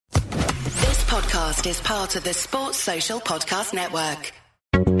podcast is part of the Sports Social Podcast Network.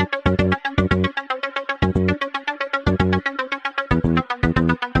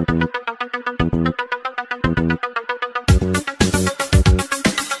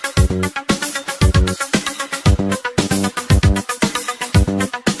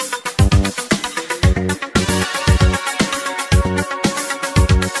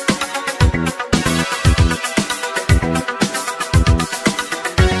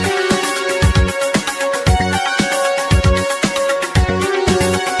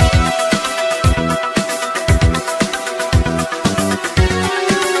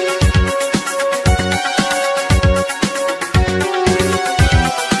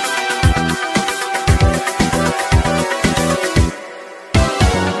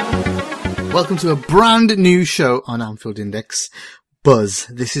 Welcome to a brand new show on Anfield Index, Buzz.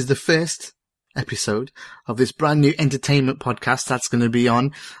 This is the first episode of this brand new entertainment podcast that's going to be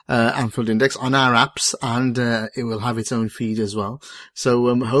on Anfield Index, on our apps, and it will have its own feed as well.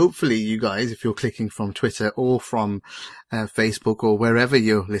 So hopefully you guys, if you're clicking from Twitter or from Facebook or wherever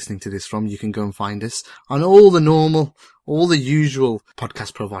you're listening to this from, you can go and find us on all the usual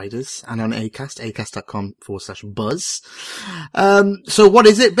podcast providers, and on acast.com/buzz. So what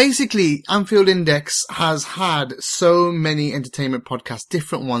is it? Basically, Anfield Index has had so many entertainment podcasts,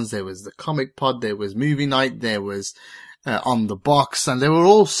 different ones. There was the Comic Pod, there was Movie Night, there was On the Box, and they were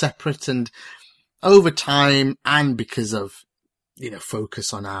all separate. And over time, and because of,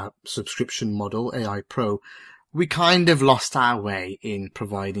 focus on our subscription model, AI Pro, we kind of lost our way in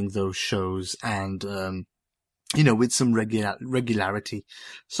providing those shows and, with some regularity.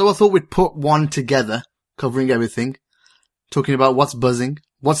 So I thought we'd put one together, covering everything, talking about what's buzzing,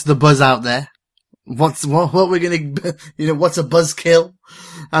 what's the buzz out there, what we're gonna, what's a buzzkill.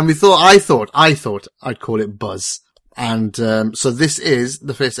 And I thought I'd call it Buzz. And, so this is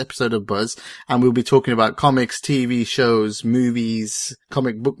the first episode of Buzz, and we'll be talking about comics, TV shows, movies,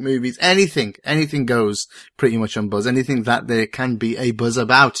 comic book movies, anything goes pretty much on Buzz, anything that there can be a buzz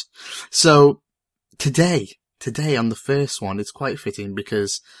about. So today on the first one, it's quite fitting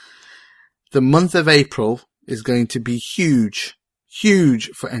because the month of April is going to be huge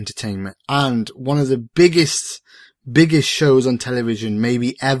for entertainment, and one of the biggest shows on television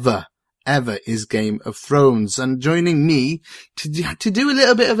maybe ever is Game of Thrones. And joining me to do a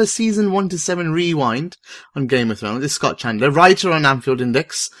little bit of a season 1 to 7 rewind on Game of Thrones is Scott Chandler, writer on Anfield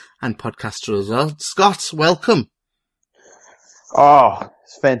Index and podcaster as well. Scott, welcome. Oh,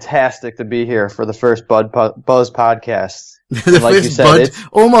 it's fantastic to be here for the first Buzz podcast. The like first you said, Bud,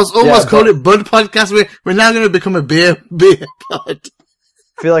 almost call it Bud podcast. We're now going to become a beer pod. I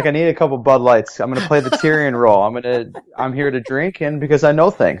feel like I need a couple Bud Lights. I'm going to play the Tyrion role. I'm here to drink, and because I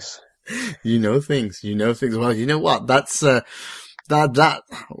know things. You know things. Well, you know what? That's, that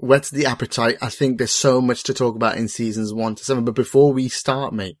whets the appetite. I think there's so much to talk about in seasons 1 to 7. But before we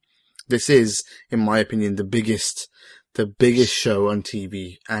start, mate, this is, in my opinion, the biggest show on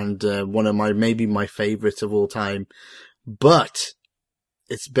TV, and one of maybe my favorites of all time. But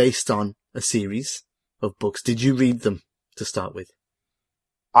it's based on a series of books. Did you read them to start with?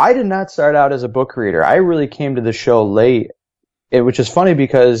 I did not start out as a book reader. I really came to the show late, which is funny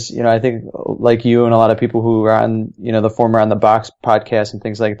because, I think like you and a lot of people who are on, the former On the Box podcast and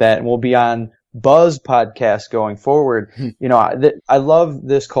things like that, and we'll be on Buzz podcast going forward. I love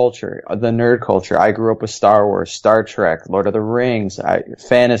this culture, the nerd culture. I grew up with Star Wars, Star Trek, Lord of the Rings,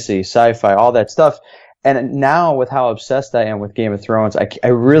 fantasy, sci-fi, all that stuff. And now with how obsessed I am with Game of Thrones, I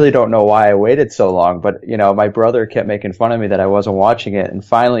really don't know why I waited so long. But, my brother kept making fun of me that I wasn't watching it. And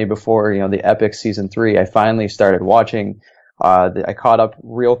finally, before, the epic season 3, I finally started watching. I caught up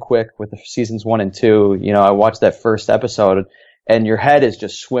real quick with the seasons 1 and 2. I watched that first episode, and your head is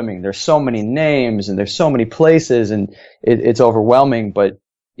just swimming. There's so many names and there's so many places, and it's overwhelming. But,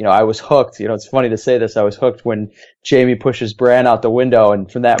 I was hooked. It's funny to say this. I was hooked when Jaime pushes Bran out the window.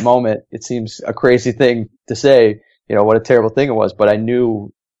 And from that moment, it seems a crazy thing to say, what a terrible thing it was. But I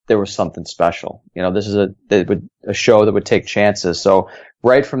knew there was something special. This is a show that would take chances. So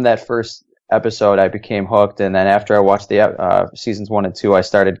right from that first episode, I became hooked, and then after I watched the seasons 1 and 2, I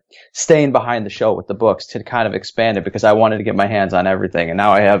started staying behind the show with the books to kind of expand it because I wanted to get my hands on everything. And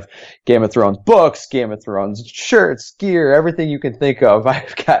now I have Game of Thrones books, Game of Thrones shirts, gear, everything you can think of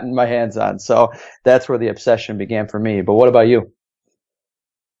I've gotten my hands on. So that's where the obsession began for me. But what about you?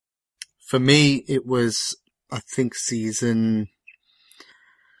 For me, it was, I think season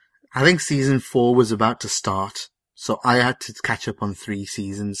 4 was about to start, so I had to catch up on 3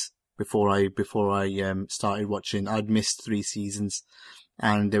 seasons. Before I started watching. I'd missed 3 seasons,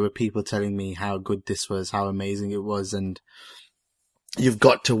 and there were people telling me how good this was, how amazing it was, and you've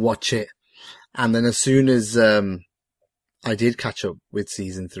got to watch it. And then as soon as, I did catch up with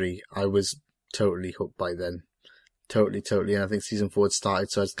season 3, I was totally hooked by then. Totally. And I think season 4 had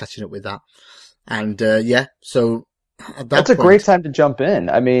started, so I was catching up with that. And, so at That's that a great time to jump in.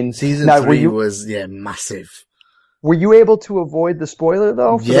 I mean, season now, 3 was, massive. Were you able to avoid the spoiler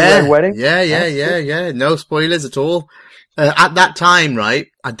though for the Red Wedding? Yeah. No spoilers at all. At that time, right,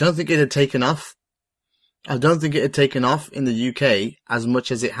 I don't think it had taken off. I don't think it had taken off in the UK as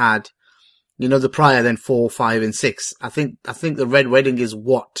much as it had, the prior, then 4, 5 and 6. I think the Red Wedding is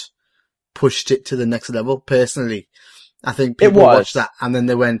what pushed it to the next level, personally. I think people watched that and then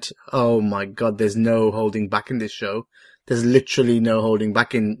they went, oh my God, there's no holding back in this show. There's literally no holding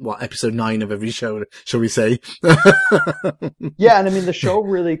back in episode 9 of every show, shall we say? Yeah. And I mean, the show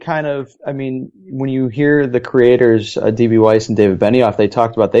really when you hear the creators, D.B. Weiss and David Benioff, they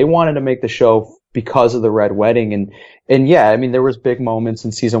talked about, they wanted to make the show because of the Red Wedding. And yeah, I mean, there was big moments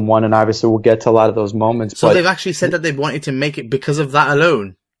in season 1 and obviously we'll get to a lot of those moments. So they've actually said that they wanted to make it because of that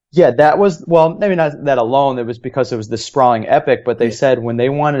alone. Yeah, that was, well, maybe not that alone. It was because it was this sprawling epic, but they said when they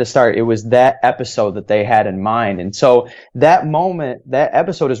wanted to start, it was that episode that they had in mind. And so that moment, that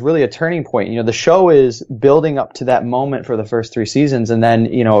episode is really a turning point. The show is building up to that moment for the first 3 seasons. And then,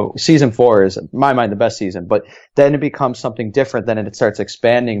 season 4 is, in my mind, the best season, but then it becomes something different. Then it starts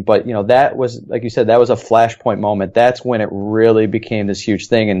expanding. But, that was, like you said, that was a flashpoint moment. That's when it really became this huge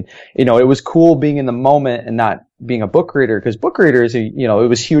thing. And, it was cool being in the moment and not being a book reader, because book readers, it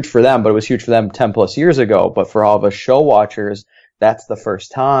was huge for them, but it was huge for them 10 plus years ago. But for all of us show watchers, that's the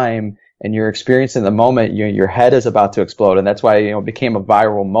first time, and you're experiencing the moment. Your head is about to explode, and that's why it became a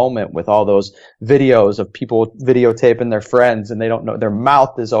viral moment with all those videos of people videotaping their friends, and they don't know, their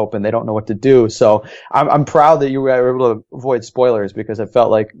mouth is open, they don't know what to do. So I'm proud that you were able to avoid spoilers, because it felt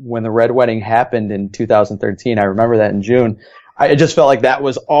like when the Red Wedding happened in 2013, I remember that in June. It just felt like that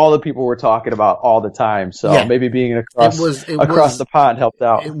was all the people were talking about all the time. So maybe being across the pond helped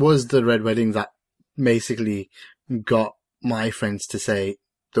out. It was the Red Wedding that basically got my friends to say,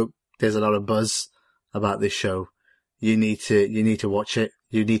 look, there's a lot of buzz about this show. You need to watch it.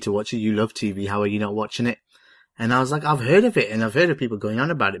 You need to watch it. You love TV. How are you not watching it? And I was like, I've heard of it and I've heard of people going on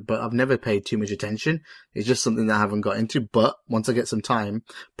about it, but I've never paid too much attention. It's just something that I haven't got into. But once I get some time,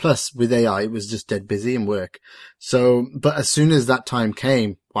 plus with AI, it was just dead busy and work. So, but as soon as that time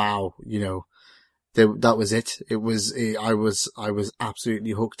came, wow, that was it. I was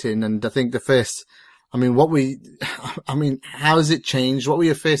absolutely hooked in. And I think how has it changed? What were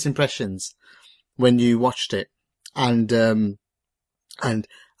your first impressions when you watched it? And then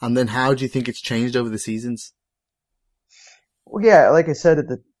how do you think it's changed over the seasons? Well, yeah, like I said at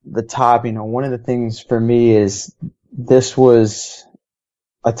the top, one of the things for me is this was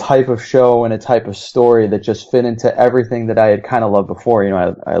a type of show and a type of story that just fit into everything that I had kind of loved before.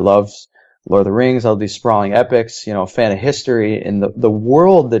 I love Lord of the Rings, I love these sprawling epics, fan of history, and the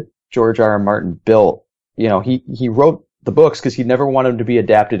world that George R. R. Martin built. He wrote the books because he never wanted them to be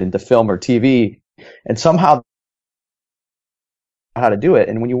adapted into film or TV, and somehow how to do it.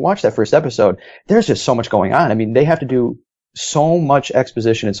 And when you watch that first episode, there's just so much going on. I mean, they have to do so much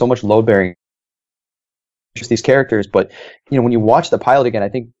exposition and so much load bearing, just these characters. But when you watch the pilot again, I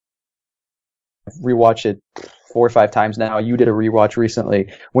think I've rewatched it 4 or 5 times now. You did a rewatch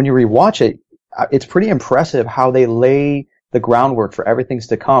recently. When you rewatch it, it's pretty impressive how they lay the groundwork for everything's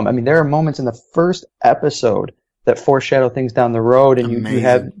to come. I mean, there are moments in the first episode that foreshadow things down the road, and you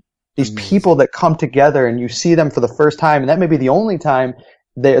have these people that come together and you see them for the first time, and that may be the only time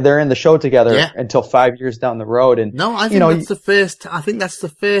they're in the show together until 5 years down the road. And no, I think that's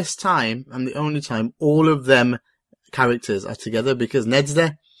the first time and the only time all of them characters are together, because Ned's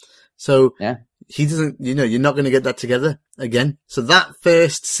there. So he doesn't, you're not going to get that together again. So that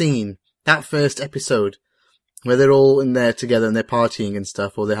first scene, that first episode where they're all in there together and they're partying and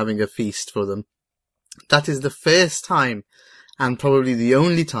stuff, or they're having a feast for them, that is the first time and probably the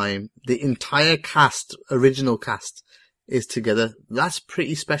only time the entire original cast is together. That's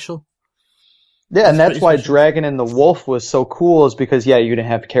pretty special. Yeah, and that's why Dragon and the Wolf was so cool, is because, you didn't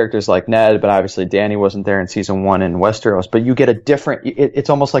have characters like Ned, but obviously Dany wasn't there in season 1 in Westeros, but you get a different, it's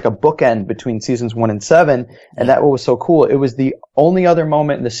almost like a bookend between seasons 1 and 7, and that was so cool. It was the only other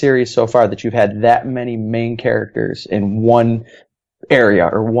moment in the series so far that you've had that many main characters in one area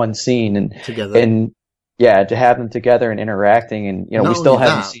or one scene, and together. And to have them together and interacting, and we still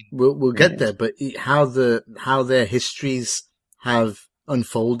haven't seen. We'll get there, but how their histories have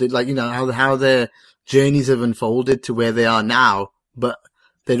unfolded, like how their journeys have unfolded to where they are now. But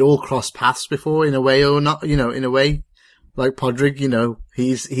they'd all crossed paths before, in a way or not, in a way. like Podrick, you know,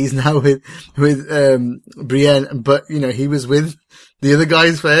 he's now with Brienne, but you know, he was with the other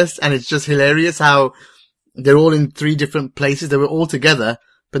guys first, and it's just hilarious how they're all in 3 different places. They were all together,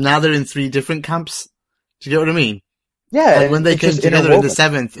 but now they're in 3 different camps. Do you get what I mean? Yeah. And when they came together in the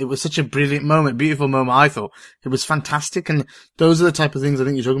 7th, it was such a brilliant moment, beautiful moment, I thought. It was fantastic, and those are the type of things I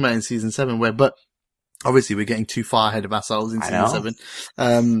think you're talking about in season 7, but obviously we're getting too far ahead of ourselves in season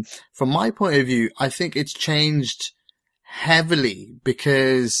 7. From my point of view, I think it's changed heavily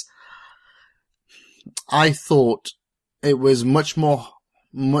because I thought it was much more,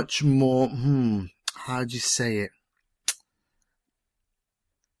 how do you say it?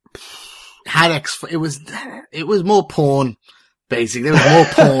 It was more porn, basically. There was more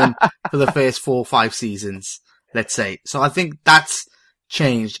porn for the first 4 or 5 seasons, let's say. So I think that's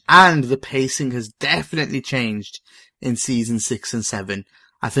changed, and the pacing has definitely changed in season 6 and 7.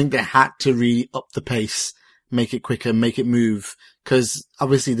 I think they had to really up the pace, make it quicker, make it move, because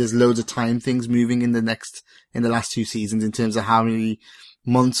obviously there's loads of time things moving in the last 2 seasons in terms of how many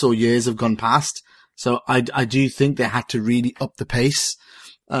months or years have gone past. So I do think they had to really up the pace.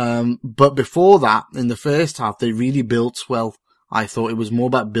 But before that, in the first half, they really built well. I thought it was more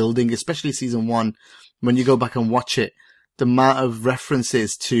about building, especially season 1. When you go back and watch it, the amount of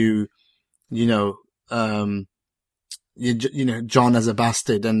references to, you know, Jon as a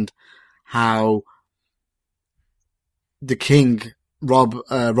bastard, and how the king,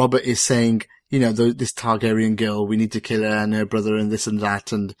 Robert is saying, you know, this Targaryen girl, we need to kill her and her brother and this and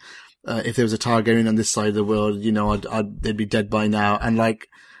that. And, if there was a Targaryen on this side of the world, you know, they'd be dead by now. And like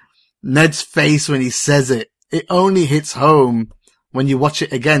Ned's face when he says it only hits home when you watch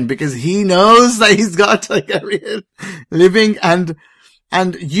it again, because he knows that he's got a Targaryen living. And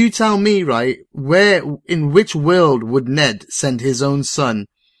you tell me, right, in which world would Ned send his own son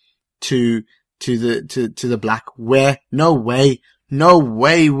to the Black? Where? No way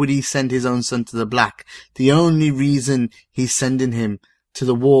would he send his own son to the Black. The only reason he's sending him to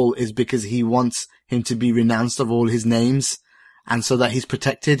the Wall is because he wants him to be renounced of all his names, and so that he's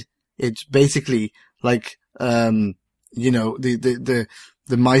protected. It's basically like, you know, the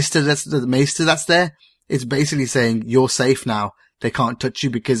Maester that's there. It's basically saying you're safe now. They can't touch you,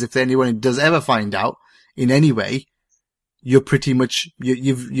 because if anyone does ever find out in any way, you're pretty much,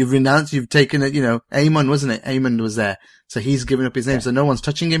 you've renounced, you've taken it, you know, Aemon, wasn't it? Aemon was there. So he's given up his name. So no one's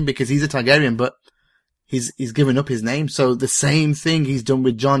touching him because he's a Targaryen, but he's given up his name. So the same thing he's done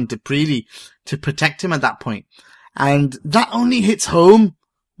with Jon to protect him at that point. And that only hits home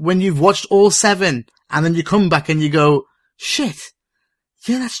when you've watched all 7, and then you come back and you go, shit.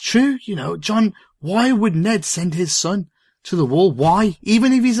 Yeah, that's true. You know, Jon, why would Ned send his son to the Wall? Why?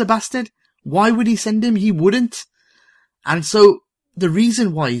 Even if he's a bastard, why would he send him? He wouldn't. And so the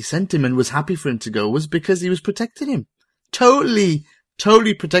reason why he sent him and was happy for him to go was because he was protecting him. Totally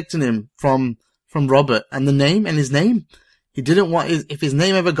protecting him from Robert and his name. He didn't want if his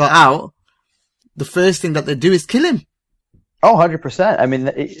name ever got out, the first thing that they'd do is kill him. Oh, 100%. I mean,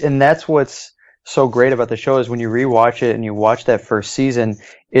 and that's what's so great about the show is when you rewatch it and you watch that first season,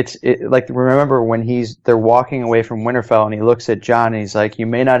 it's like, remember when they're walking away from Winterfell and he looks at Jon and he's like, you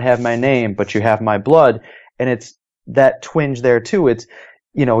may not have my name, but you have my blood. And it's that twinge there too. It's,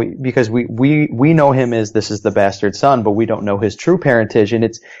 you know, because we know him as this is the bastard son, but we don't know his true parentage. And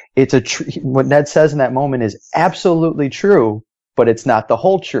what Ned says in that moment is absolutely true, but it's not the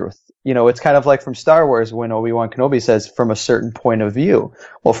whole truth. You know, it's kind of like from Star Wars when Obi-Wan Kenobi says from a certain point of view.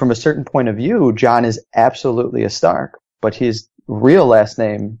 Well, from a certain point of view, Jon is absolutely a Stark, but his real last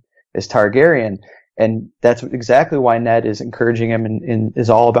name is Targaryen. And that's exactly why Ned is encouraging him and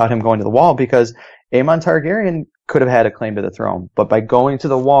is all about him going to the Wall, because Aemon Targaryen could have had a claim to the throne, but by going to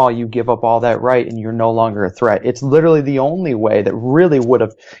the Wall, you give up all that right and you're no longer a threat. It's literally the only way that really would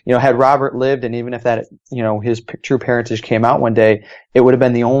have, you know, had Robert lived, and even if that, you know, his true parentage came out one day, it would have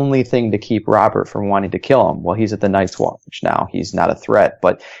been the only thing to keep Robert from wanting to kill him. Well, he's at the Night's Watch now. He's not a threat,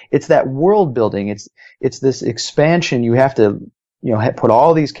 but it's that world building. It's this expansion. You have to, you know, put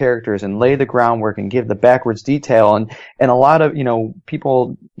all these characters and lay the groundwork and give the backwards detail. And a lot of, you know,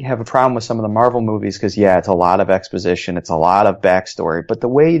 people have a problem with some of the Marvel movies because, yeah, it's a lot of exposition. It's a lot of backstory. But the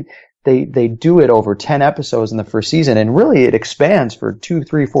way they do it over 10 episodes in the first season, and really it expands for 2,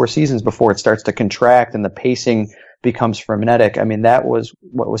 3, 4 seasons before it starts to contract and the pacing becomes frenetic. I mean, that was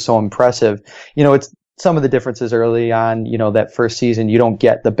what was so impressive. You know, some of the differences early on, that first season, you don't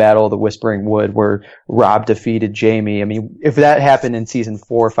get the Battle of the Whispering Wood where Robb defeated Jaime. I mean, if that happened in season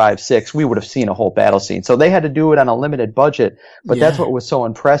 4, 5, 6, we would have seen a whole battle scene. So they had to do it on a limited budget, but that's what was so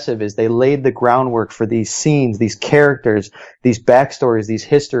impressive is they laid the groundwork for these scenes, these characters, these backstories, these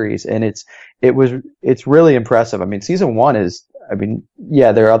histories, and it's really impressive. I mean, season 1 is,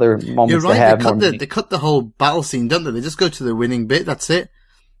 there are other moments. You're right. They cut the whole battle scene, don't they? They just go to the winning bit. That's it.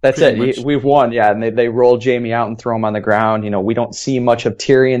 That's it. We've won. Yeah. And they roll Jaime out and throw him on the ground. We don't see much of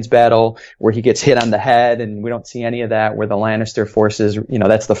Tyrion's battle where he gets hit on the head, and we don't see any of that where the Lannister forces,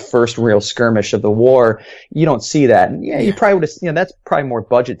 that's the first real skirmish of the war. You don't see that. And you probably would have, that's probably more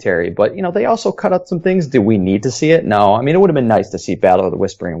budgetary, but they also cut out some things. Do we need to see it? No. I mean, it would have been nice to see Battle of the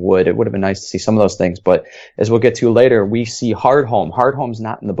Whispering Wood. It would have been nice to see some of those things, but as we'll get to later, we see Hardhome. Hardhome's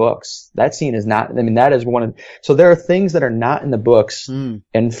not in the books. That scene is not, that is so there are things that are not in the books,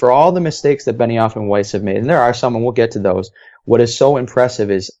 and for all the mistakes that Benioff and Weiss have made, and there are some, and we'll get to those, what is so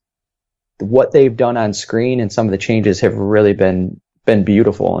impressive is what they've done on screen, and some of the changes have really been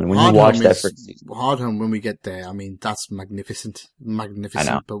beautiful. And when you watch that first season, Hardhome, when we get there, I mean, that's magnificent. I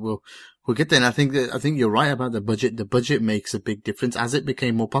know. But we'll get there. And I think you're right about the budget. The budget makes a big difference as it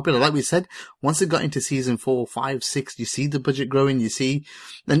became more popular. Like we said, once it got into season 4, 5, 6, you see the budget growing,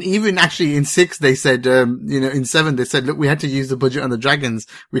 and even actually in 6, they said, in 7, they said, look, we had to use the budget on the dragons.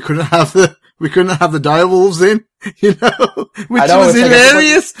 We couldn't have the direwolves in, which was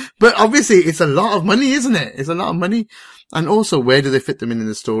hilarious. But obviously it's a lot of money, isn't it? It's a lot of money. And also, where do they fit them in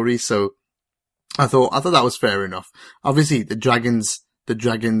the story? So I thought that was fair enough. Obviously, the dragons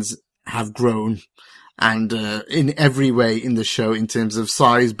have grown, and in every way in the show in terms of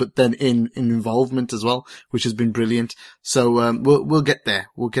size, but then in involvement as well, which has been brilliant. So we'll get there.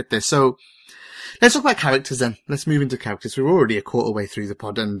 So let's talk about characters then. Let's move into characters. We're already a quarter way through the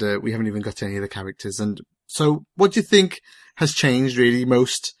pod, and we haven't even got to any of the characters. And so, what do you think has changed really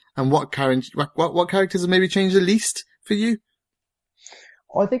most, and what characters have maybe changed the least for you?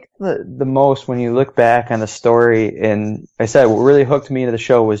 Well, I think the most, when you look back on the story, and I said what really hooked me into the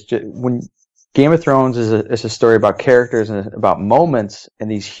show was when Game of Thrones is a story about characters and about moments,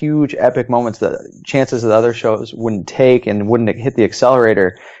 and these huge epic moments that chances that other shows wouldn't take and wouldn't hit the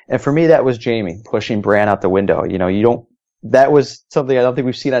accelerator. And for me, that was Jaime pushing Bran out the window. That was something I don't think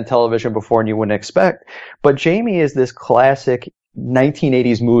we've seen on television before, and you wouldn't expect. But Jaime is this classic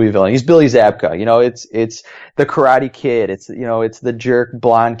 1980s movie villain. He's Billy Zabka. It's the Karate Kid. It's the jerk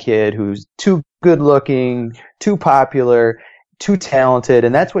blonde kid who's too good looking, too popular, too talented,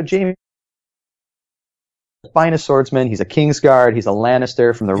 and that's what Jaime. Finest swordsman. He's a Kingsguard. He's a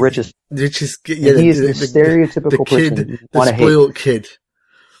Lannister from the richest. He's the stereotypical person. The spoiled kid.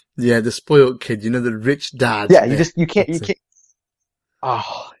 Yeah, the spoiled kid. The rich dad. Yeah, you can't.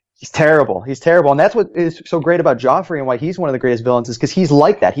 Oh. He's terrible. And that's what is so great about Joffrey and why he's one of the greatest villains is because he's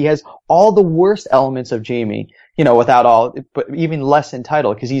like that. He has all the worst elements of Jaime, but even less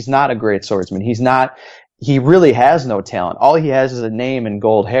entitled because he's not a great swordsman. He really has no talent. All he has is a name and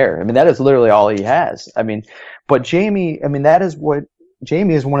gold hair. I mean, that is literally all he has. I mean, but Jaime, that is what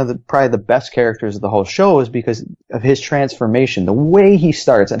Jaime is one of probably the best characters of the whole show is because of his transformation, the way he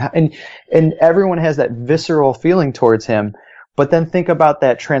starts and everyone has that visceral feeling towards him. But then think about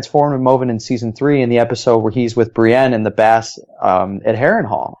that transformative moment in season 3 in the episode where he's with Brienne and the Bass at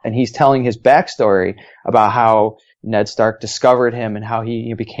Harrenhal, and he's telling his backstory about how Ned Stark discovered him and how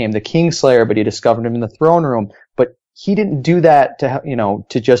he became the Kingslayer, but he discovered him in the throne room. But he didn't do that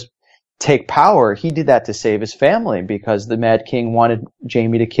to just take power. He did that to save his family because the Mad King wanted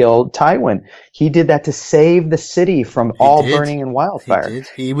Jaime to kill Tywin. He did that to save the city from burning in wildfire.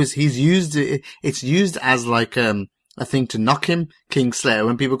 He's used it. It's used as like a thing to knock him Kingslayer.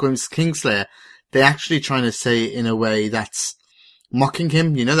 When people call him Kingslayer, they're actually trying to say it in a way that's mocking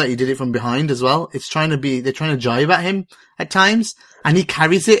him, that he did it from behind as well. They're trying to jibe at him at times, and he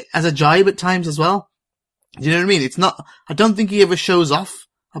carries it as a jibe at times as well. Do you know what I mean? I don't think he ever shows off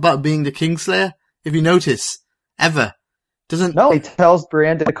about being the Kingslayer, if you notice, ever. No, he tells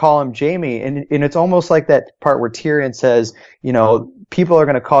Brienne to call him Jaime, and it's almost like that part where Tyrion says, people are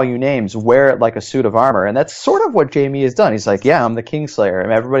going to call you names, wear it like a suit of armor, and that's sort of what Jaime has done. He's like, yeah, I'm the Kingslayer,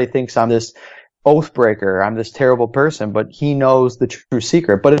 and everybody thinks I'm this oathbreaker, I'm this terrible person, but he knows the true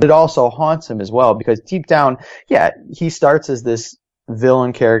secret. But it also haunts him as well, because deep down, he starts as this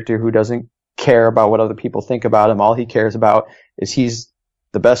villain character who doesn't care about what other people think about him. All he cares about is he's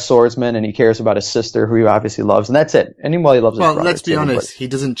the best swordsman, and he cares about his sister, who he obviously loves, and that's it. And meanwhile, he loves his brother. Well, let's be honest, he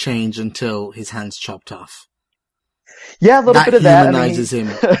doesn't change until his hand's chopped off. Yeah, a little bit of that. That humanizes him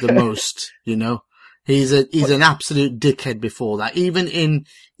the most, He's an absolute dickhead before that.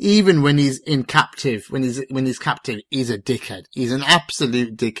 Even when he's captive, he's a dickhead. He's an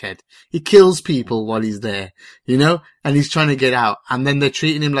absolute dickhead. He kills people while he's there, and he's trying to get out, and then they're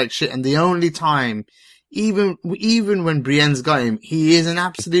treating him like shit. And the only time, even when Brienne's got him, he is an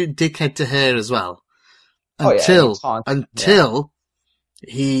absolute dickhead to her as well. Until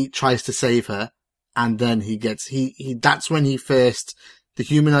he tries to save her, and then that's when he first, the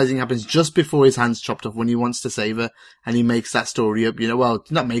humanizing happens just before his hand's chopped off, when he wants to save her, and he makes that story up,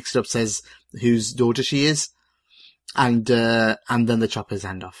 not makes it up, says whose daughter she is, and then they chop his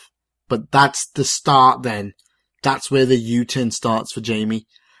hand off. But that's the start then. That's where the U-turn starts for Jaime.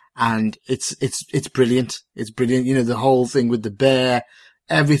 And it's brilliant. It's brilliant. The whole thing with the bear,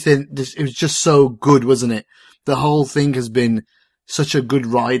 everything, it was just so good, wasn't it? The whole thing has been such a good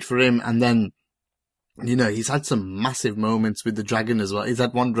ride for him. And then, he's had some massive moments with the dragon as well. He's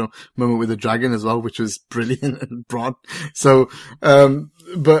had one moment with the dragon as well, which was brilliant and Bronn. So,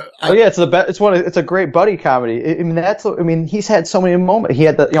 it's a great buddy comedy. He's had so many moments. He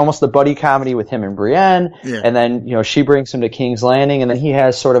had almost the buddy comedy with him and Brienne, and then, she brings him to King's Landing, and then he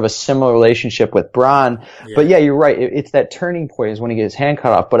has sort of a similar relationship with Bronn. Yeah. But yeah, you're right. It's that turning point is when he gets his hand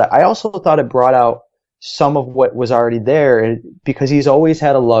cut off. But I also thought it brought out some of what was already there, because he's always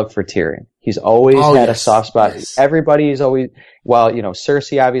had a love for Tyrion. He's always had a soft spot. Yes. Everybody's always,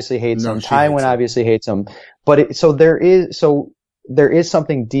 Cersei obviously hates him. Tywin obviously hates him. But there is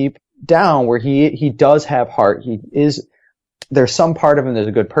something deep down where he does have heart. There's some part of him that's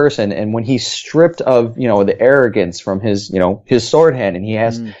a good person. And when he's stripped of, the arrogance from his sword hand, and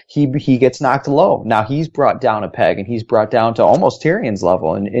he gets knocked low. Now he's brought down a peg, and he's brought down to almost Tyrion's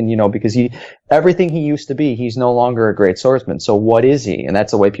level. And because everything he used to be, he's no longer a great swordsman. So what is he? And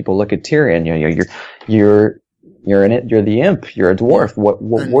that's the way people look at Tyrion. You're the imp. You're a dwarf. What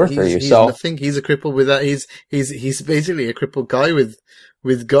worth are you? I think he's a cripple with that. He's basically a crippled guy with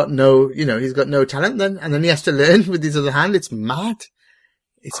got no, he's got no talent then, and then he has to learn with his other hand. It's mad.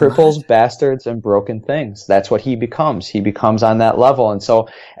 It's cripples, mad. Bastards, and broken things. That's what he becomes. He becomes on that level. And so,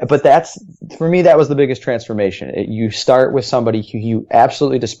 but for me, that was the biggest transformation. You start with somebody who you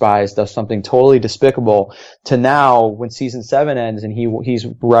absolutely despise, does something totally despicable, to now, when season 7 ends and he's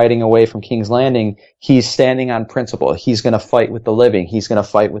riding away from King's Landing, he's standing on principle. He's going to fight with the living. He's going to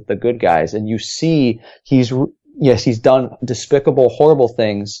fight with the good guys. And you see, he's done despicable, horrible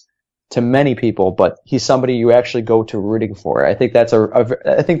things to many people, but he's somebody you actually go to rooting for. I think that's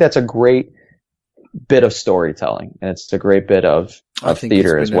a great bit of storytelling, and it's a great bit of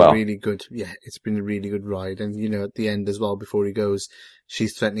theater as well. It's been a really good ride. And, at the end as well, before he goes,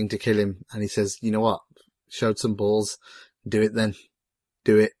 she's threatening to kill him, and he says, you know what, showed some balls, do it then.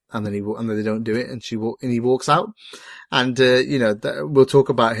 Do it. And then they don't do it, and he walks out. And, we'll talk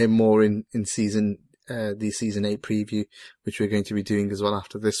about him more in season the season 8 preview, which we're going to be doing as well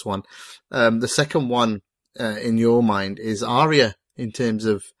after this one. The second one, in your mind, is Arya in terms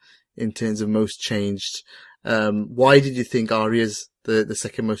of most changed. Why did you think Arya's the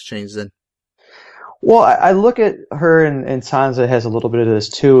second most changed then? Well, I look at her, and Sansa has a little bit of this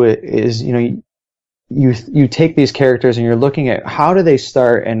too. You take these characters and you're looking at how do they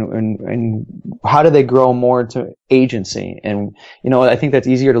start and how do they grow more into agency. And, I think that's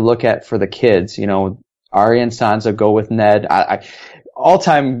easier to look at for the kids. Arya and Sansa go with Ned.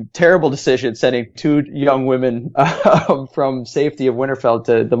 All-time terrible decision, sending 2 young women from safety of Winterfell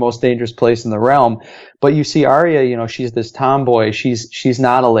to the most dangerous place in the realm. But you see Arya, she's this tomboy. She's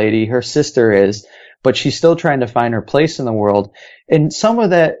not a lady. Her sister is, but she's still trying to find her place in the world. And some of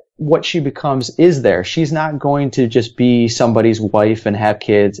that, what she becomes is there. She's not going to just be somebody's wife and have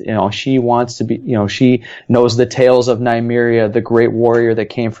kids. She wants to be, she knows the tales of Nymeria, the great warrior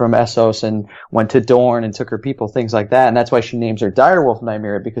that came from Essos and went to Dorne and took her people, things like that. And that's why she names her Direwolf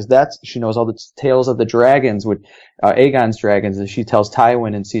Nymeria, because she knows all the tales of the dragons, with Aegon's dragons, as she tells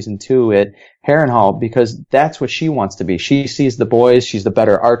Tywin in season 2 at Harrenhal, because that's what she wants to be. She sees the boys. She's the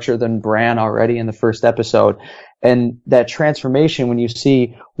better archer than Bran already in the first episode. And that transformation, when you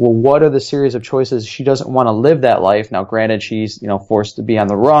see, well, what are the series of choices? She doesn't want to live that life. Now, granted, she's, forced to be on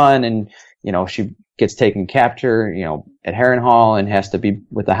the run, and, she gets taken capture, at Harrenhal and has to be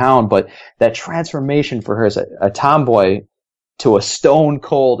with the Hound. But that transformation for her as a tomboy to a stone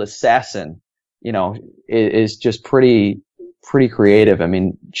cold assassin, is just pretty creative. I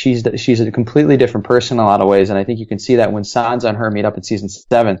mean, she's a completely different person in a lot of ways. And I think you can see that when Sansa and her meet up in season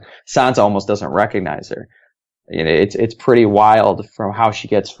 7, Sansa almost doesn't recognize her. It's pretty wild from how she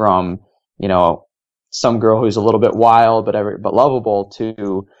gets from, some girl who's a little bit wild but lovable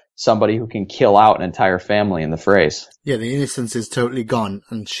to somebody who can kill out an entire family in the phrase. Yeah, the innocence is totally gone,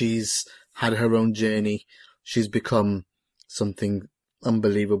 and she's had her own journey. She's become something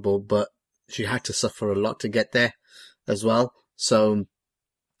unbelievable, but she had to suffer a lot to get there as well. So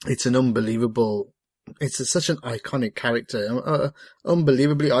it's an unbelievable, such an iconic character,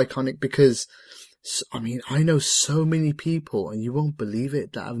 unbelievably iconic, because I mean, I know so many people, and you won't believe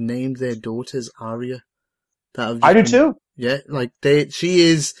it, that have named their daughters Arya. I do too. Yeah, like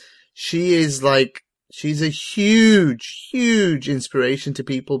she's a huge, huge inspiration to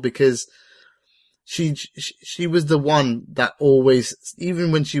people, because she was the one that always,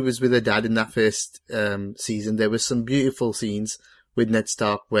 even when she was with her dad in that first season, there were some beautiful scenes with Ned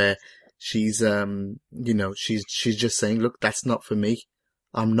Stark where she's she's just saying, look, that's not for me.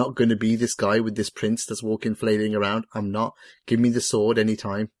 I'm not going to be this guy with this prince that's walking flailing around. I'm not. Give me the sword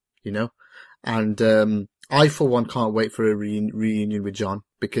anytime, and I, for one, can't wait for a reunion with Jon,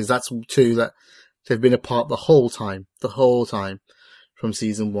 because that's two that they've been apart the whole time from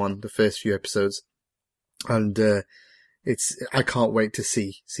season 1, the first few episodes. And, I can't wait to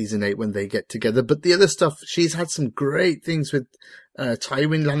see season 8 when they get together. But the other stuff, she's had some great things with,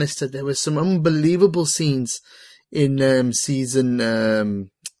 Tywin Lannister. There were some unbelievable scenes in, season,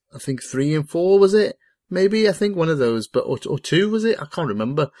 I think 3 and 4, was it? Maybe, I think one of those, but, or 2, was it? I can't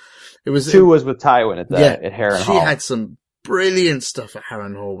rember. It was 2 was with Tywin at Harrenhal. She had some brilliant stuff at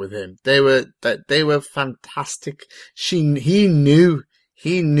Harrenhal with him. They were fantastic. He knew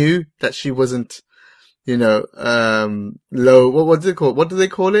that she wasn't, low. What's it called? What do they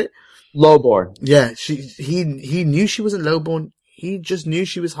call it? Lowborn. Yeah, he knew she wasn't lowborn. He just knew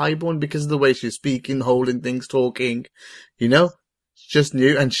she was highborn because of the way she was speaking, holding things, talking, just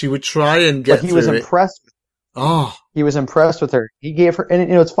knew, and she would try and get through it. But he was impressed. Oh. He was impressed with her. He gave her, and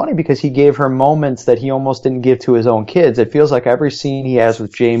it's funny because he gave her moments that he almost didn't give to his own kids. It feels like every scene he has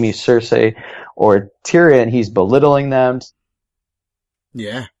with Jaime, Cersei, or Tyrion, he's belittling them.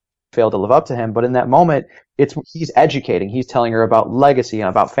 Yeah. Failed to live up to him, but in that moment, he's educating. He's telling her about legacy and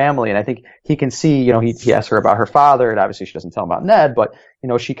about family, and I think he can see, he asks her about her father, and obviously she doesn't tell him about Ned, but,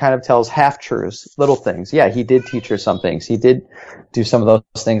 she kind of tells half-truths, little things. Yeah, he did teach her some things. He did do some of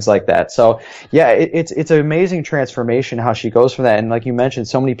those things like that. So, yeah, it's an amazing transformation how she goes from that, and like you mentioned,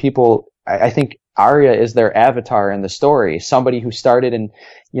 so many people, I think Arya is their avatar in the story, somebody who started in,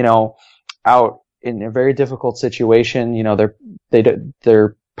 out in a very difficult situation,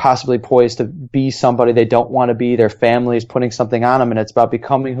 they're possibly poised to be somebody they don't want to be. Their family is putting something on them, and it's about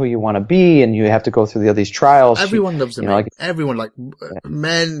becoming who you want to be, and you have to go through all these trials. Everyone loves them. Everyone,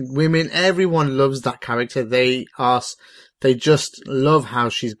 men, women, everyone loves that character. They just love how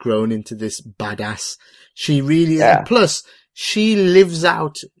she's grown into this badass. She really is. And plus, she lives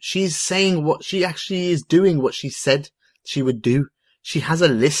out. She's saying what she actually is doing, what she said she would do. She has a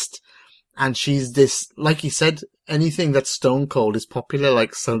list. And she's this, like you said, anything that's stone cold is popular,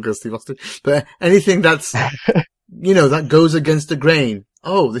 like so goes Steve Austin. But anything that's, that goes against the grain.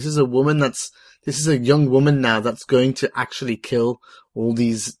 Oh, this is a young woman now that's going to actually kill all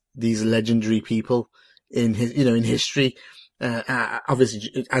these legendary people in history,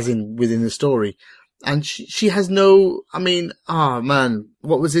 obviously, as in within the story. And she has no,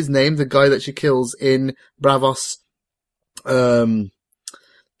 what was his name? The guy that she kills in Bravos,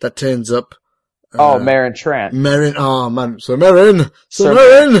 that turns up. Meryn Trant. Meryn, Sir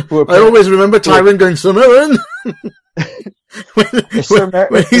Meryn! I always remember Tywin going, Sir Meryn! when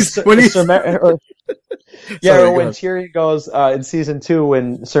Tyrion goes, in season 2,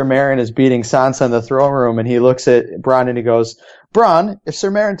 when Sir Meryn is beating Sansa in the throne room, and he looks at Bronn and he goes, Bronn, if Sir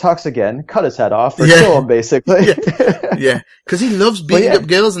Meryn talks again, cut his head off or kill him, basically. Yeah. Cause he loves beating up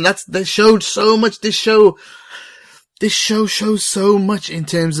girls, and they showed so much. This show shows so much in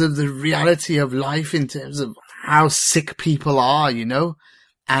terms of the reality of life, in terms of how sick people are,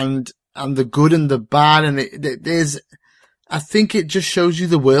 and the good and the bad. And I think it just shows you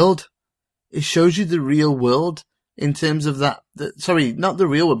the world. It shows you the real world in terms of that. Sorry, not the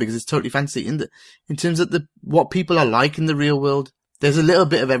real world, because it's totally fancy. In terms of what people are like in the real world. There's a little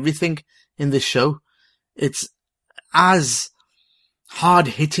bit of everything in this show. It's as hard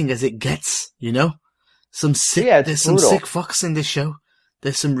hitting as it gets, there's some sick fucks in this show.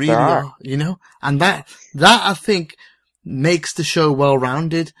 There's some really and that I think makes the show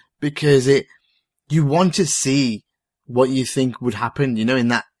well-rounded, because you want to see what you think would happen, in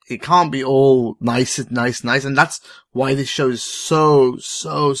that it can't be all nice, and that's why this show is so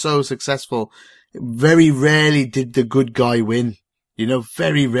successful. Very rarely did the good guy win,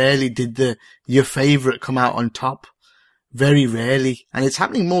 very rarely did your favorite come out on top. Very rarely. And it's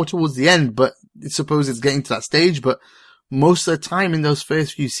happening more towards the end, but I suppose it's getting to that stage. But most of the time in those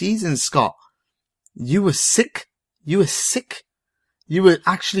first few seasons, Scott, you were sick. You you were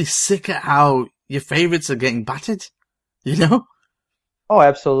actually sick at how your favorites are getting battered, you know? Oh,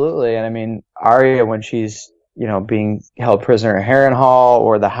 absolutely. And I mean, Arya, when she's, being held prisoner at Harrenhal,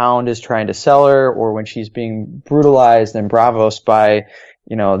 or the Hound is trying to sell her, or when she's being brutalized in Bravos by,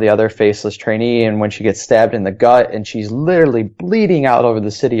 the other faceless trainee, and when she gets stabbed in the gut and she's literally bleeding out over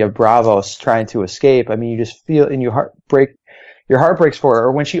the city of Bravos trying to escape. I mean, you just feel in your heart breaks for her.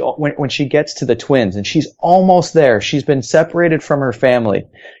 Or when she gets to the twins and she's almost there. She's been separated from her family.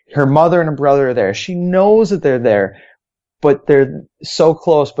 Her mother and her brother are there. She knows that they're there, but they're so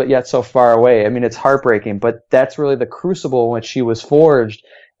close, but yet so far away. I mean, it's heartbreaking, but that's really the crucible in which she was forged.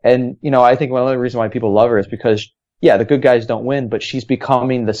 And, I think one of the reasons why people love her is because, yeah, the good guys don't win, but she's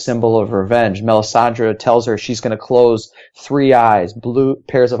becoming the symbol of revenge. Melisandre tells her she's going to close 3 eyes,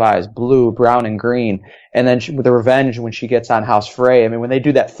 pairs of eyes, blue, brown, and green. And then with the revenge, when she gets on House Frey, I mean, when they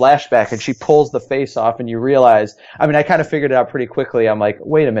do that flashback and she pulls the face off and you realize, I mean, I kind of figured it out pretty quickly. I'm like,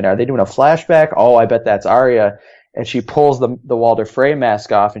 wait a minute, are they doing a flashback? Oh, I bet that's Arya. And she pulls the Walder Frey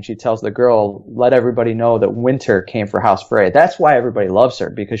mask off and she tells the girl, let everybody know that winter came for House Frey. That's why everybody loves her,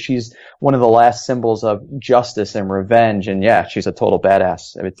 because she's one of the last symbols of justice and revenge. And yeah, she's a total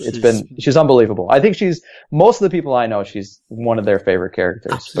badass. She's unbelievable. I think most of the people I know, she's one of their favorite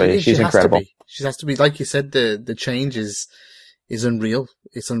characters. Absolutely. But she's incredible. She has to be, like you said, the change is unreal.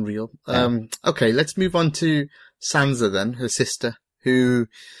 It's unreal. Yeah. Okay, let's move on to Sansa then, her sister, who,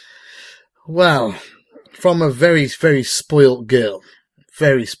 well, from a very, very spoilt girl.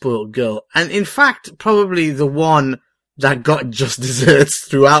 And in fact, probably the one that got just desserts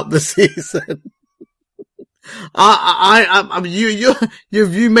throughout the season. Your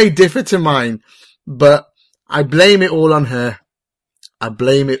view may differ to mine, but I blame it all on her.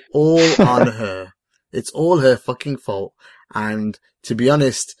 It's all her fucking fault. And to be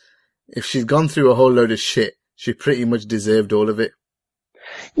honest, if she's gone through a whole load of shit, she pretty much deserved all of it.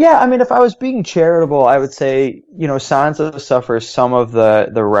 Yeah, I mean, if I was being charitable, I would say, Sansa suffers some of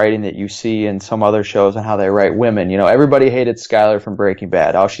the writing that you see in some other shows and how they write women. Everybody hated Skylar from Breaking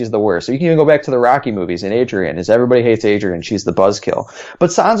Bad. Oh, she's the worst. So you can even go back to the Rocky movies and Adrian. Everybody hates Adrian. She's the buzzkill.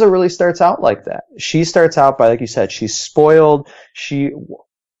 But Sansa really starts out like that. She starts out by, like you said, she's spoiled.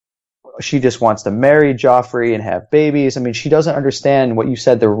 She just wants to marry Joffrey and have babies. I mean, she doesn't understand what you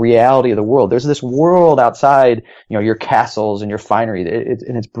said, the reality of the world. There's this world outside, your castles and your finery,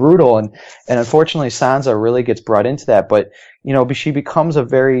 and it's brutal. And unfortunately, Sansa really gets brought into that. But, she becomes a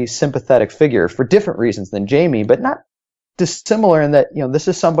very sympathetic figure for different reasons than Jaime, but not dissimilar in that, this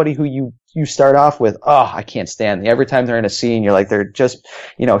is somebody who you start off with, oh, I can't stand them. Every time they're in a scene, you're like, they're just,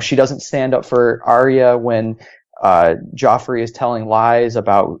 she doesn't stand up for Arya when Joffrey is telling lies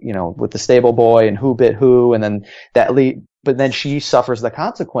about, with the stable boy and who bit who, and then but then she suffers the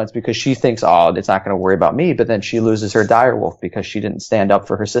consequence because she thinks, oh, it's not going to worry about me, but then she loses her direwolf because she didn't stand up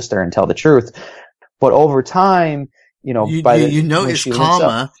for her sister and tell the truth. But over time, you notice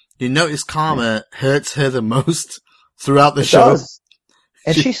Karma hurts her the most throughout the show. Does.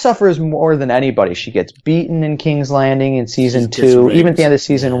 And she suffers more than anybody. She gets beaten in King's Landing in season 2, even at the end of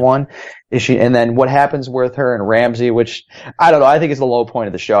season 1. And then what happens with her and Ramsay, which I don't know, I think is the low point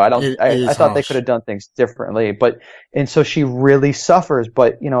of the show. I thought they could have done things differently, and so she really suffers.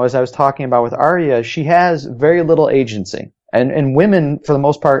 But, as I was talking about with Arya, she has very little agency. And women, for the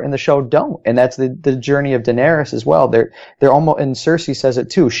most part, in the show don't. And that's the journey of Daenerys as well. They're almost, and Cersei says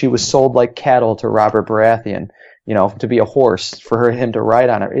it too. She was sold like cattle to Robert Baratheon, to be a horse for him to ride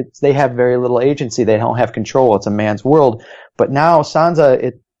on her. They have very little agency. They don't have control. It's a man's world. But now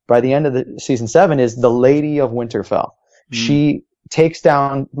Sansa, by the end of the season 7, is the Lady of Winterfell. She takes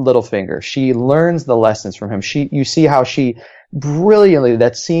down Littlefinger. She learns the lessons from him. You see how she brilliantly,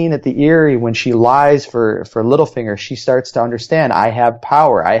 that scene at the Eyrie when she lies for Littlefinger, she starts to understand, I have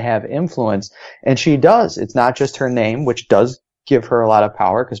power, I have influence, and she does. It's not just her name, which does give her a lot of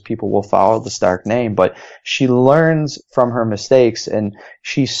power because people will follow the Stark name, but she learns from her mistakes, and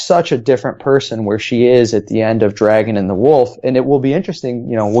she's such a different person where she is at the end of Dragon and the Wolf. And it will be interesting,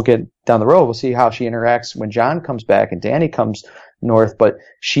 we'll get down the road, we'll see how she interacts when Jon comes back and Dany comes north, but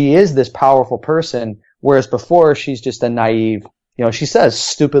she is this powerful person, whereas before she's just a naive, she says,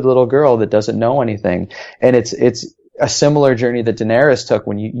 stupid little girl that doesn't know anything. And it's a similar journey that Daenerys took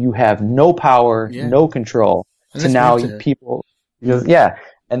when you have no power, no control, to now people,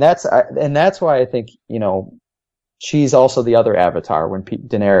 and that's why I think, she's also the other avatar when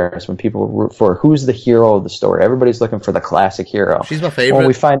Daenerys, when people root for who's the hero of the story. Everybody's looking for the classic hero. She's my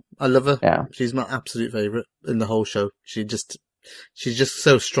favorite. I love her. Yeah. She's my absolute favorite in the whole show. She's just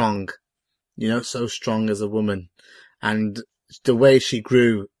so strong, so strong as a woman, and the way she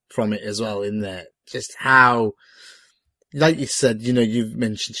grew from it as well in there, just how like you said, you've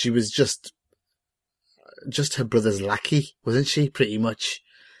mentioned she was just her brother's lackey, wasn't she? Pretty much.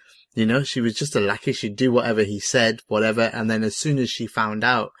 She was just a lackey. She'd do whatever he said, whatever. And then as soon as she found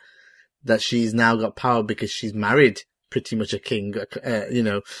out that she's now got power because she's married pretty much a king, the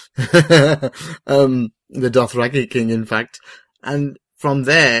Dothraki king, in fact. And from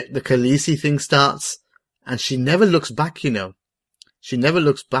there, the Khaleesi thing starts, and she never looks back, She never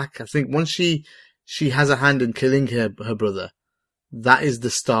looks back. I think once she has a hand in killing her brother, that is the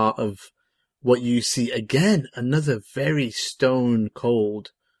start of what you see again. Another very stone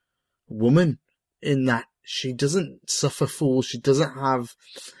cold woman, in that she doesn't suffer fools. She doesn't have,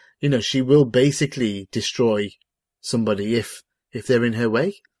 she will basically destroy somebody if they're in her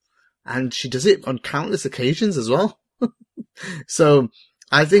way. And she does it on countless occasions as well. So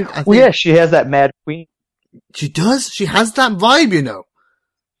I think, well, yeah, she has that Mad Queen. She does. She has that vibe,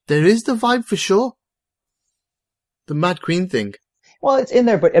 There is the vibe for sure. The Mad Queen thing. Well, it's in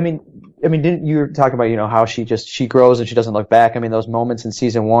there, but I mean, didn't you talk about, how she grows and she doesn't look back? I mean, those moments in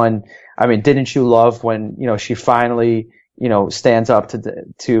season 1, I mean, didn't you love when, she finally, stands up to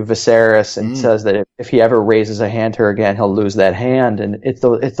Viserys and says that if he ever raises a hand to her again, he'll lose that hand. And it's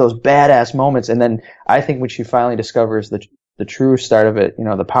those badass moments. And then I think when she finally discovers the true start of it,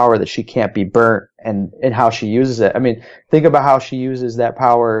 the power that she can't be burnt and how she uses it. I mean, think about how she uses that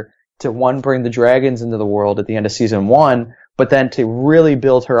power to, one, bring the dragons into the world at the end of season 1, but then to really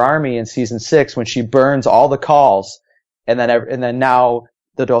build her army in season 6 when she burns all the calls, and then now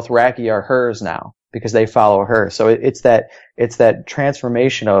the Dothraki are hers now because they follow her. So it's that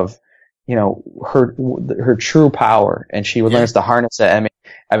transformation of, her true power, and she learns to harness it.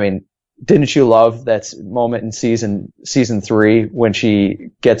 I mean, didn't you love that moment in season 3 when she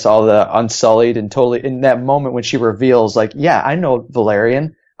gets all the Unsullied and totally, in that moment when she reveals, like, yeah, I know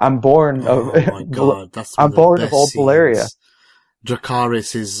Valerian. I'm born of, oh my God, that's I'm born of old Valeria.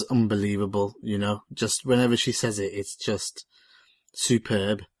 Dracarys is unbelievable, just whenever she says it, it's just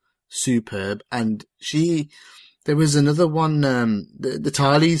superb. And there was another one, the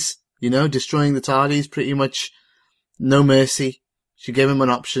Tarleys, destroying the Tarleys, pretty much no mercy. She gave him an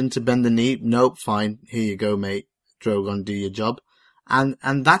option to bend the knee. Nope, fine. Here you go, mate. Drogon, do your job. And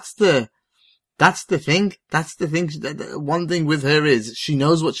that's the thing. That's the thing. One thing with her is she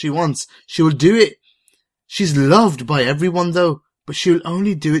knows what she wants. She will do it. She's loved by everyone though, but she'll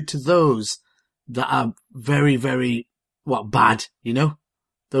only do it to those that are very, very, bad,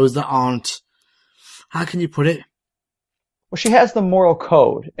 Those that aren't, how can you put it? Well, she has the moral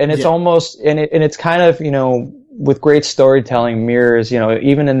code, and it's almost, and it's kind of, with great storytelling mirrors,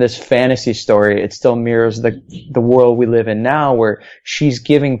 even in this fantasy story, it still mirrors the world we live in now, where she's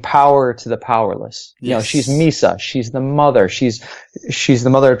giving power to the powerless. Yes. She's Misa, she's the mother, she's the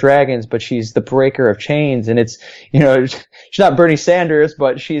mother of dragons, but she's the breaker of chains, and it's, she's not Bernie Sanders,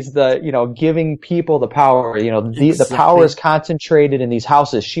 but she's the, giving people the power, the power is concentrated in these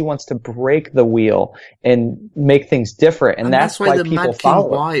houses. She wants to break the wheel and make things different, and that's why the people Mad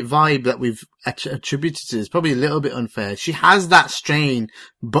follow King vibe that we've attributed to is probably a little bit unfair. She has that strain,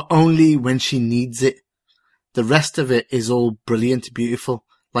 but only when she needs it. The rest of it is all brilliant, beautiful.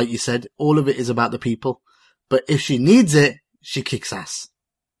 Like you said, all of it is about the people. But if she needs it, she kicks ass.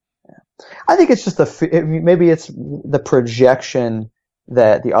 I think it's just maybe it's the projection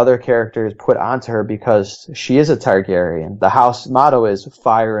that the other characters put onto her because she is a Targaryen. The house motto is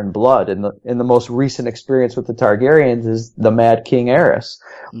fire and blood, and the most recent experience with the Targaryens is the Mad King Aerys.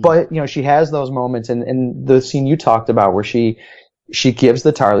 But she has those moments, and the scene you talked about where she gives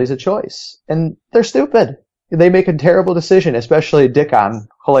the Tarleys a choice, and they're stupid. They make a terrible decision, especially Dickon,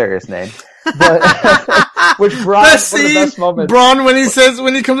 hilarious name. But which Bronn, one of the best moments. Bronn, when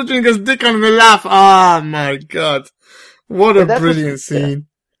he comes up to him and goes Dickon, and they laugh. Oh my God. What a brilliant scene.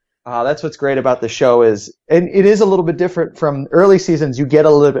 That's what's great about the show is, and it is a little bit different from early seasons. You get a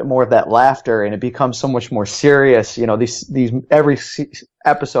little bit more of that laughter, and it becomes so much more serious. Every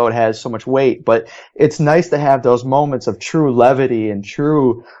episode has so much weight, but it's nice to have those moments of true levity and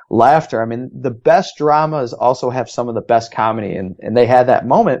true laughter. I mean, the best dramas also have some of the best comedy, and they had that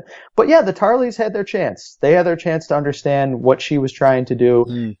moment. But yeah, the Tarleys had their chance. They had their chance to understand what she was trying to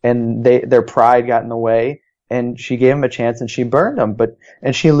do, and their pride got in the way. And she gave him a chance, and she burned him.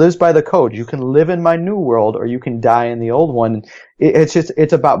 And she lives by the code. You can live in my new world, or you can die in the old one.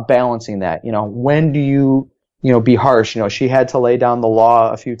 It's about balancing that. When do you be harsh? She had to lay down the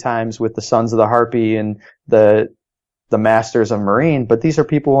law a few times with the Sons of the Harpy and the Masters of Marine, but these are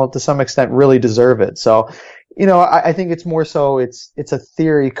people who, to some extent, really deserve it. So, I think it's more so it's a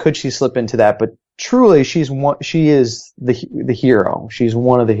theory. Could she slip into that? But truly, she is the hero. She's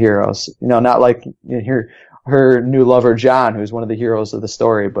one of the heroes. Not like here. her new lover Jon, who's one of the heroes of the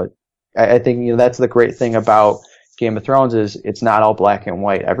story. But I think that's the great thing about Game of Thrones is it's not all black and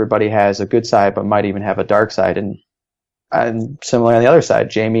white. Everybody has a good side, but might even have a dark side. And similarly on the other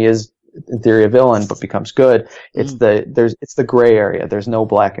side, Jaime is in theory a villain, but becomes good. It's the gray area. There's no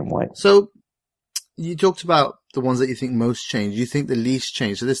black and white. So you talked about the ones that you think most change. You think the least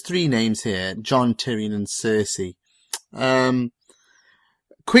change. So there's 3 names here: Jon, Tyrion, and Cersei.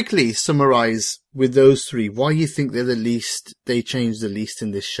 Quickly summarize with those 3 why you think they're the least. They change the least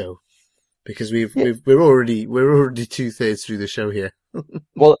in this show, because we're already 2/3 through the show here.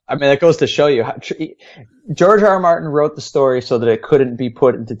 Well, I mean, that goes to show you how George R. R. Martin wrote the story so that it couldn't be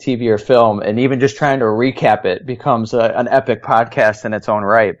put into TV or film, and even just trying to recap it becomes an epic podcast in its own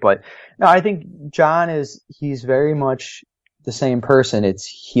right. But no, I think Jon he's very much the same person.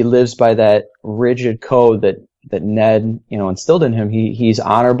 He lives by that rigid code that Ned, instilled in him. He's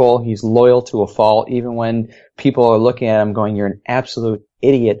honorable. He's loyal to a fault, even when people are looking at him going, "You're an absolute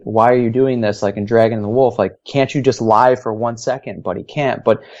idiot. Why are you doing this?" Like in Dragon and the Wolf, like, can't you just lie for 1 second? But he can't.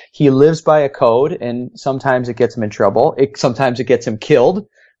 But he lives by a code, and sometimes it gets him in trouble. Sometimes it gets him killed,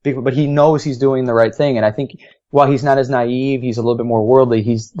 but he knows he's doing the right thing. And I think while he's not as naive, he's a little bit more worldly.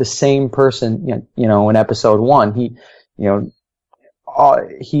 He's the same person, in episode 1.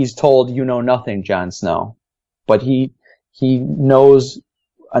 He's told, "You know nothing, Jon Snow." But he knows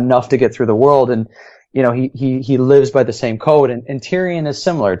enough to get through the world, and he lives by the same code. And Tyrion is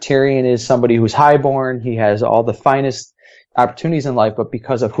similar. Tyrion is somebody who's highborn. He has all the finest opportunities in life, but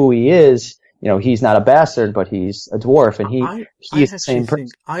because of who he is, he's not a bastard, but he's a dwarf, and he's the same person.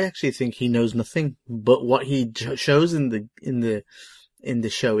 I actually think he knows nothing, but what he shows in the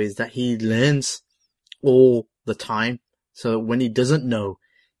show is that he learns all the time. So when he doesn't know,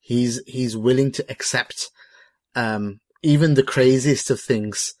 he's willing to accept even the craziest of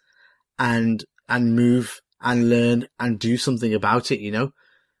things and move and learn and do something about it,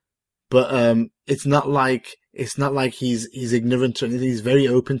 But it's not like he's ignorant or anything. He's very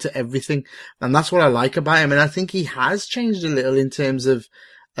open to everything, and that's what I like about him. And I think he has changed a little in terms of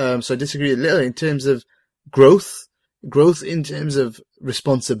so I disagree a little in terms of growth in terms of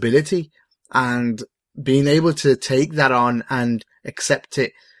responsibility and being able to take that on and accept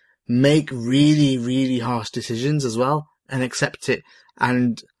it. Make really, really harsh decisions as well and accept it.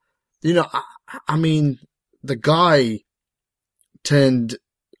 And, I mean, the guy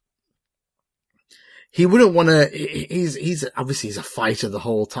he wouldn't want to, he's obviously he's a fighter the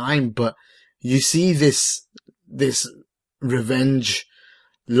whole time, but you see this revenge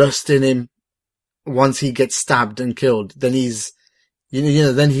lust in him once he gets stabbed and killed. Then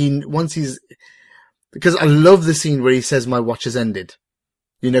because I love the scene where he says, "My watch has ended."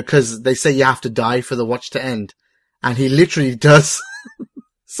 Because they say you have to die for the watch to end. And he literally does.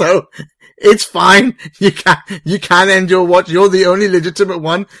 So, it's fine. You can end your watch. You're the only legitimate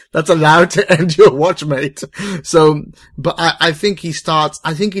one that's allowed to end your watch, mate. So, but I think he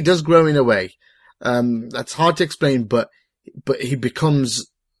does grow in a way. That's hard to explain, but he becomes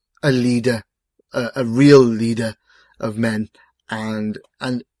a leader, a real leader of men. And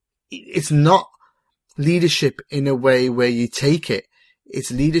it's not leadership in a way where you take it. It's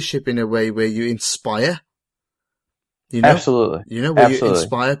leadership in a way where you inspire, Absolutely. Where you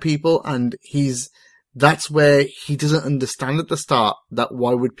inspire people, and that's where he doesn't understand at the start that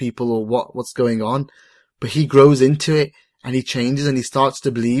why would people or what's going on, but he grows into it and he changes and he starts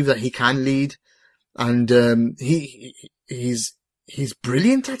to believe that he can lead, and he's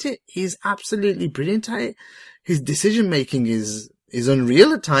brilliant at it. He's absolutely brilliant at it. His decision making is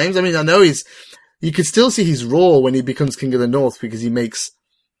unreal at times. I mean, I know you can still see he's raw when he becomes King of the North because he makes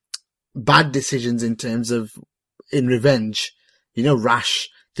bad decisions in terms of in revenge, rash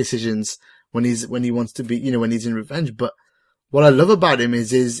decisions when he wants to be, when he's in revenge. But what I love about him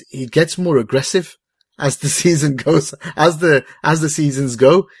is he gets more aggressive as the season goes, as the seasons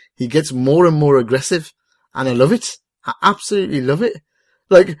go, he gets more and more aggressive, and I love it. I absolutely love it.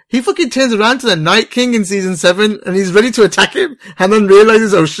 Like, he fucking turns around to the Night King in season 7 and he's ready to attack him and then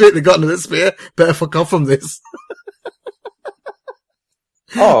realizes, oh shit, they got another spear. Better fuck off from this.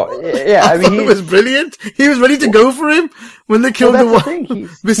 Oh, yeah. I mean, it was brilliant. He was ready to go for him when they killed the one.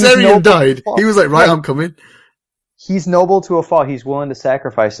 Viserion died. He was like, right, I'm coming. He's noble to a fault. He's willing to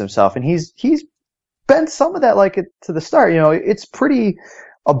sacrifice himself. And he's been some of that like it to the start. It's pretty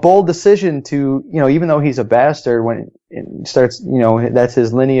a bold decision to, even though he's a bastard, when it starts, that's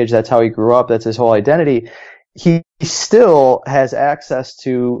his lineage, that's how he grew up, that's his whole identity, he still has access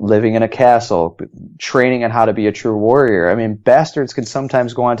to living in a castle, training on how to be a true warrior. I mean, bastards can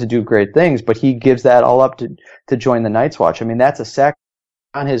sometimes go on to do great things, but he gives that all up to join the Night's Watch. I mean, that's a sacrifice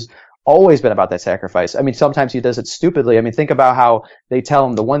on his always been about that sacrifice. I mean, sometimes he does it stupidly. I mean, think about how they tell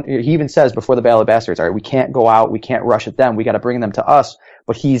him he even says before the Battle of Bastards, all right, we can't go out, we can't rush at them, we got to bring them to us.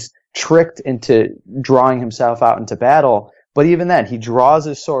 But he's tricked into drawing himself out into battle. But even then, he draws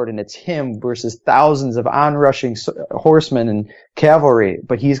his sword, and it's him versus thousands of onrushing horsemen and cavalry.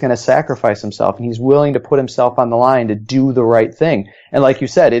 But he's going to sacrifice himself, and he's willing to put himself on the line to do the right thing. And like you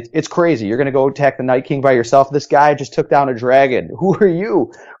said, it's crazy. You're going to go attack the Night King by yourself. This guy just took down a dragon. Who are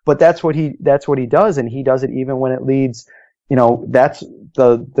you? But that's what he does, and he does it even when it leads. That's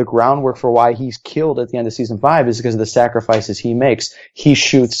the groundwork for why he's killed at the end of season 5 is because of the sacrifices he makes. He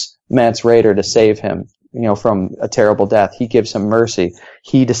shoots Mance Rayder to save him, from a terrible death. He gives him mercy.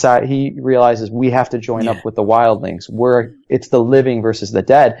 He realizes we have to join up with the wildlings. It's the living versus the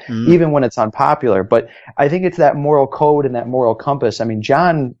dead, even when it's unpopular. But I think it's that moral code and that moral compass. I mean,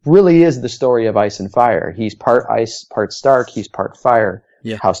 Jon really is the story of Ice and Fire. He's part ice, part Stark. He's part fire.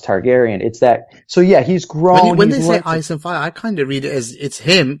 Yeah. House Targaryen. It's that. So yeah, he's grown. When they say Ice and Fire, I kind of read it as it's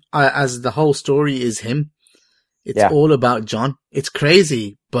him, as the whole story is him. It's all about Jon. It's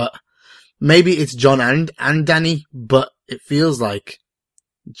crazy, but maybe it's Jon and Dany, but it feels like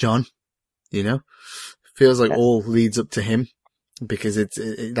Jon, It feels like all leads up to him because it's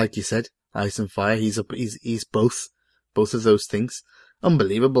like you said, Ice and Fire. He's both of those things.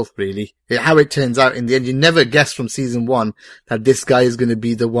 Unbelievable, really. How it turns out in the end. You never guess from season 1 that this guy is going to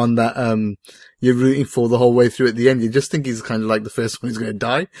be the one that, you're rooting for the whole way through at the end. You just think he's kind of like the first one who's going to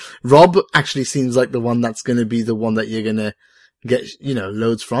die. Robb actually seems like the one that's going to be the one that you're going to get,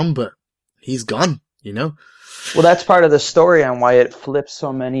 loads from, but he's gone, Well, that's part of the story on why it flips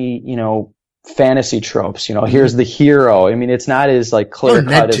so many, fantasy tropes. Here's the hero. I mean, it's not as like clear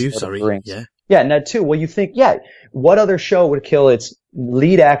cut as Ned too, Rings. Yeah, Ned too. Well, you think, what other show would kill its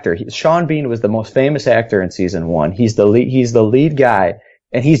lead actor? Sean Bean was the most famous actor in season 1. He's the lead guy,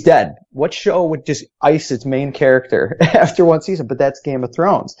 and he's dead. What show would just ice its main character after one season? But that's Game of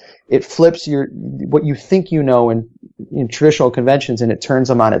Thrones. It flips what you think in traditional conventions, and it turns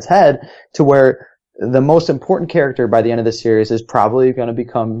them on its head to where the most important character by the end of the series is probably going to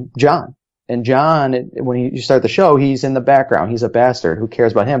become Jon. And Jon, when you start the show, he's in the background. He's a bastard. Who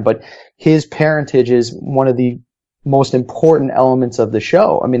cares about him? But his parentage is one of the most important elements of the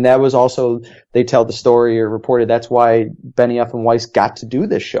show. I mean, that was also, they tell the story or reported, that's why Benioff and Weiss got to do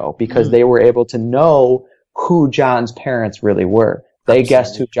this show, because they were able to know who Jon's parents really were. They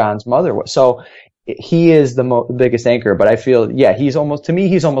guessed who Jon's mother was. So he is the biggest anchor, but I feel, he's almost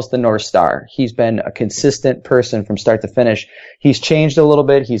the North Star. He's been a consistent person from start to finish. He's changed a little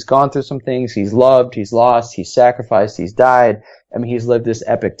bit. He's gone through some things. He's loved, he's lost, he's sacrificed, he's died. I mean, he's lived this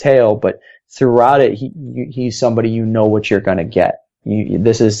epic tale, but throughout it, he's somebody what you're going to get.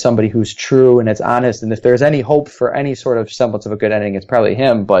 This is somebody who's true and it's honest. And if there's any hope for any sort of semblance of a good ending, it's probably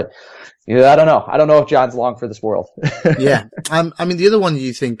him. But I don't know. I don't know if Jon's long for this world. Yeah. I mean, the other one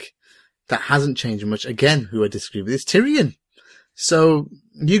you think that hasn't changed much, again, who I disagree with, is Tyrion. So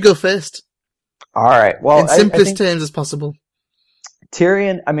you go first. All right. Well, in simplest terms as possible.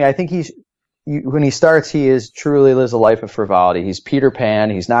 Tyrion, I mean, I think when he starts, he truly lives a life of frivolity. He's Peter Pan.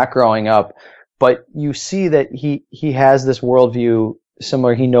 He's not growing up, but you see that he has this worldview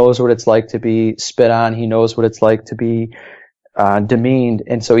similar. He knows what it's like to be spit on. He knows what it's like to be demeaned,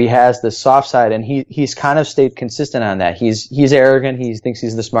 and so he has this soft side, and he's kind of stayed consistent on that. He's arrogant. He thinks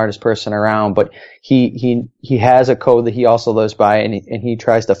he's the smartest person around, but he has a code that he also lives by, and he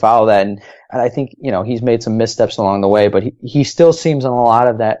tries to follow that. And I think he's made some missteps along the way, but he still seems in a lot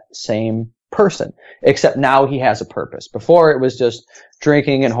of that same person, except now he has a purpose. Before it was just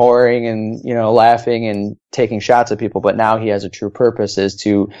drinking and whoring and, laughing and taking shots at people, but now he has a true purpose, is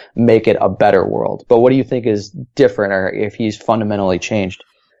to make it a better world. But what do you think is different, or if he's fundamentally changed?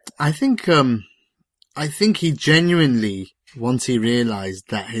 I think he genuinely, once he realized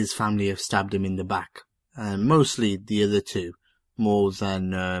that his family have stabbed him in the back, and mostly the other two, more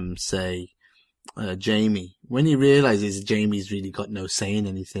than, Jaime, when he realizes Jaime's really got no say in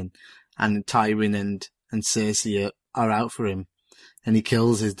anything, and Tywin and Cersei are out for him, and he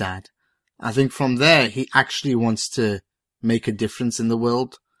kills his dad. I think from there, he actually wants to make a difference in the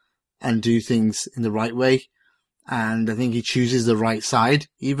world and do things in the right way. And I think he chooses the right side,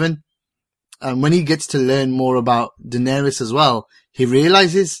 even. And when he gets to learn more about Daenerys as well, he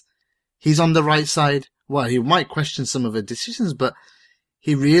realizes he's on the right side. Well, he might question some of her decisions, but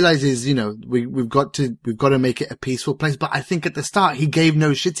he realizes, we've got to make it a peaceful place. But I think at the start, he gave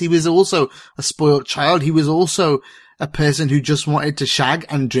no shits. He was also a spoiled child. He was also a person who just wanted to shag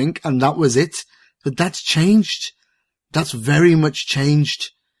and drink, and that was it. But that's changed. That's very much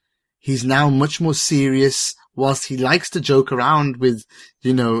changed. He's now much more serious, whilst he likes to joke around with,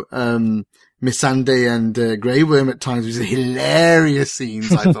 Missandei and Grey Worm at times, which are hilarious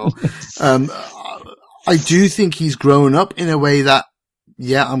scenes, I thought. I do think he's grown up in a way that,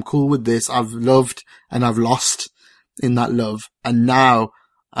 yeah, I'm cool with this. I've loved and I've lost in that love. And now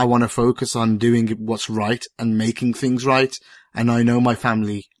I want to focus on doing what's right and making things right. And I know my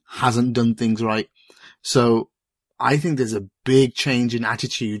family hasn't done things right. So I think there's a big change in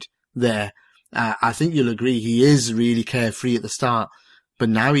attitude there. I think you'll agree he is really carefree at the start, but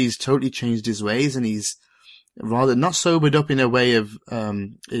now he's totally changed his ways, and he's rather not sobered up in a way of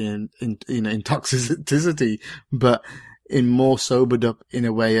in toxicity, but in more sobered up in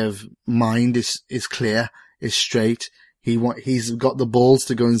a way of mind is clear, is straight. He's got the balls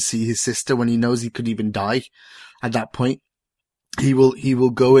to go and see his sister when he knows he could even die. At that point, he will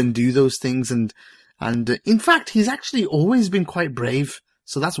go and do those things, and in fact, he's actually always been quite brave.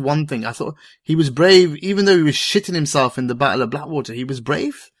 So that's one thing. I thought he was brave, even though he was shitting himself in the Battle of Blackwater. He was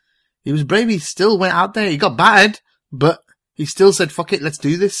brave. He was brave. He still went out there. He got battered, but he still said, "Fuck it, let's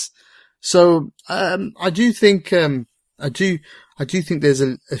do this." So I do think there's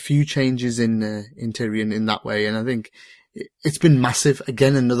a few changes in Tyrion in that way, and I think it's been massive.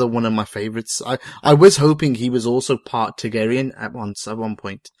 Again, another one of my favorites. I was hoping he was also part Targaryen at one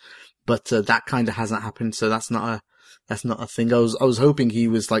point, but that kind of hasn't happened. So that's not a thing. I was hoping he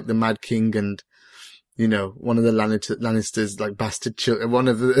was like the Mad King and, one of the Lannisters, like bastard children, one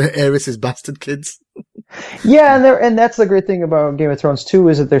of the Aerys's bastard kids. Yeah, and that's the great thing about Game of Thrones too,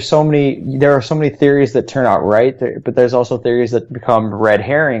 is that there are so many theories that turn out right, but there's also theories that become red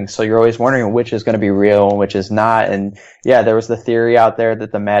herrings. So you're always wondering which is going to be real and which is not. And yeah, there was the theory out there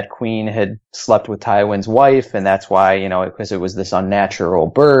that the Mad Queen had slept with Tywin's wife, and that's why, because it was this unnatural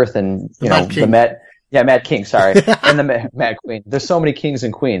birth, and Mad King, sorry. And the Mad Queen. There's so many kings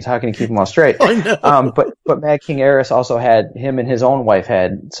and queens. How can you keep them all straight? I know. But Mad King Aerys also him and his own wife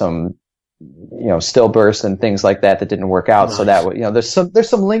had some, stillbirths and things like that didn't work out. Right. So that, there's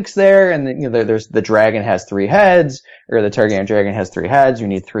some links there, and there's the dragon has 3 heads, or the Targaryen dragon has 3 heads. You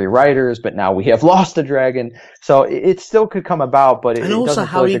need 3 riders, but now we have lost a dragon. So it still could come about, but it doesn't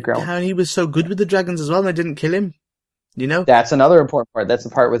how he was so good with the dragons as well, and they didn't kill him. That's another important part. That's the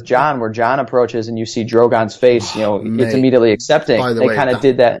part with Jon, where Jon approaches and you see Drogon's face, it's immediately accepting. They kind of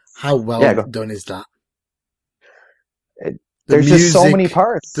did that. How well done is that? There's just so many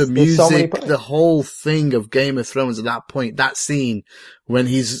parts. The music, the whole thing of Game of Thrones at that point, that scene when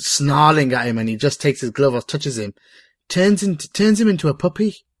he's snarling at him and he just takes his glove off, touches him, turns him into a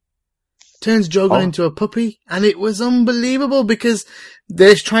puppy. Turns Drogon into a puppy, and it was unbelievable because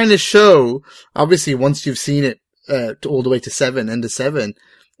they're trying to show, obviously once you've seen it, all the way to end of 7,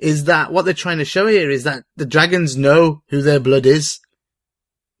 is that what they're trying to show here is that the dragons know who their blood is,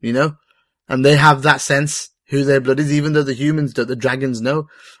 and they have that sense who their blood is, even though the humans don't, the dragons know.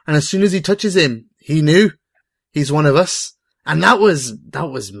 And as soon as he touches him, he knew he's one of us. And that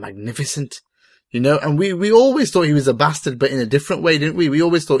was magnificent, and we always thought he was a bastard, but in a different way, didn't we? We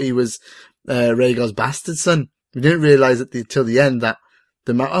always thought he was, Rhaegar's bastard son. We didn't realize till the end that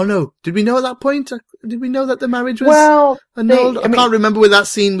oh no, did we know at that point? Did we know that the marriage was annulled? I can't remember whether that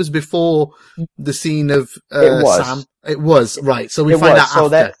scene was before the scene of Sam. It was, right. So we find out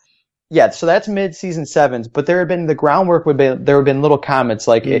after. So that's mid-season 7, but there had been little comments,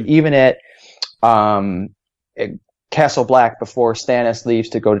 like even at Castle Black before Stannis leaves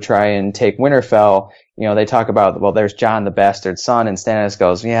to go to try and take Winterfell, they talk about, well, there's Jon the bastard son, and Stannis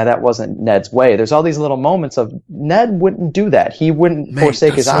goes, yeah, that wasn't Ned's way. There's all these little moments of Ned wouldn't do that. He wouldn't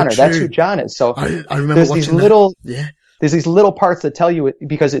forsake his honor. That's who Jon is. So I remember there's these little, there's these little parts that tell you it,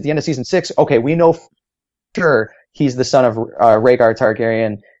 because at the end of season 6, okay, we know for sure he's the son of Rhaegar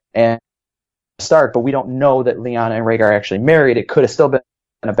Targaryen and Stark, but we don't know that Lyanna and Rhaegar actually married. It could have still been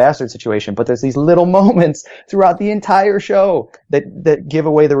a bastard situation, but there's these little moments throughout the entire show that give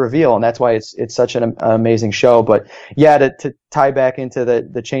away the reveal, and that's why it's such an amazing show. But yeah, to tie back into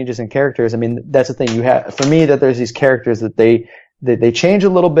the changes in characters, I mean, that's the thing you have for me, that there's these characters that they change a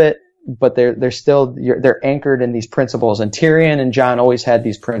little bit, but they're anchored in these principles. And Tyrion and Jon always had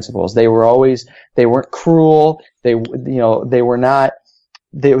these principles. They weren't cruel. They were not.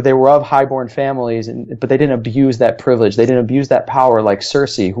 They were of highborn families, but they didn't abuse that privilege. They didn't abuse that power like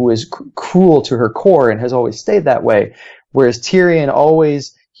Cersei, who is cruel to her core and has always stayed that way. Whereas Tyrion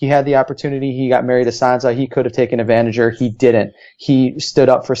he had the opportunity. He got married to Sansa. He could have taken advantage of her. He didn't. He stood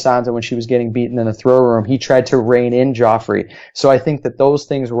up for Sansa when she was getting beaten in the throne room. He tried to rein in Joffrey. So I think that those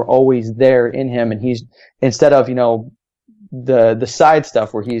things were always there in him, and he's, instead of, the side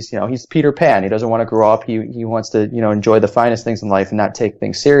stuff where he's Peter Pan. He doesn't want to grow up. He wants to, enjoy the finest things in life and not take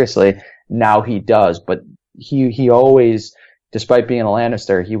things seriously. Now he does, but he always, despite being a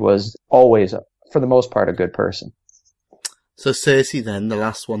Lannister, he was always, for the most part, a good person. So Cersei then, the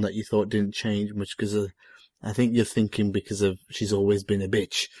last one that you thought didn't change much, because I think you're thinking because of she's always been a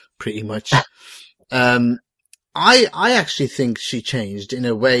bitch, pretty much. I actually think she changed in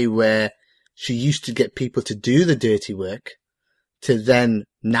a way where she used to get people to do the dirty work, to then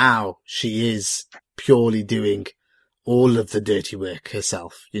now she is purely doing all of the dirty work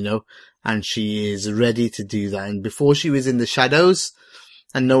herself, you know, and she is ready to do that. And before she was in the shadows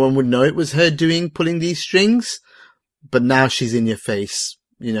and no one would know it was her pulling these strings, but now she's in your face,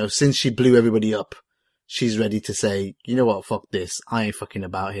 you know, since she blew everybody up, she's ready to say, you know what, fuck this. I ain't fucking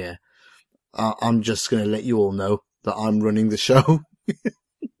about here. I'm just going to let you all know that I'm running the show.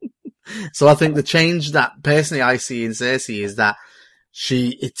 So I think the change that personally I see in Cersei is that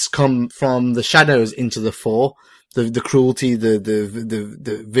it's come from the shadows into the fore. The cruelty,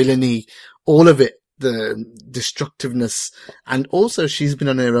 the villainy, all of it, the destructiveness. And also she's been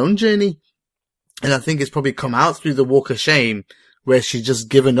on her own journey. And I think it's probably come out through the Walk of Shame, where she's just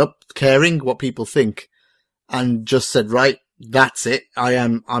given up caring what people think and just said, right, that's it.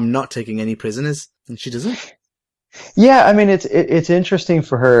 I'm not taking any prisoners. And she doesn't. Yeah, I mean, it's interesting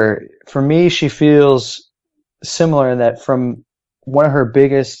for her. For me, she feels similar in that from one of her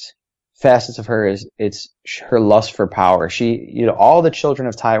biggest facets of her is it's her lust for power. All the children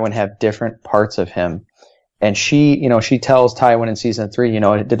of Tywin have different parts of him. And she tells Tywin in season 3,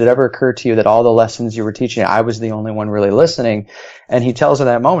 did it ever occur to you that all the lessons you were teaching, I was the only one really listening? And he tells her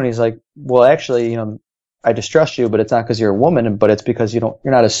that moment, he's like, well, actually, I distrust you, but it's not because you're a woman, but it's because you're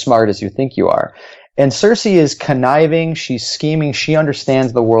not as smart as you think you are. And Cersei is conniving, she's scheming, she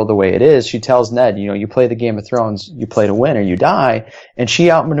understands the world the way it is. She tells Ned, you play the Game of Thrones, you play to win or you die, and she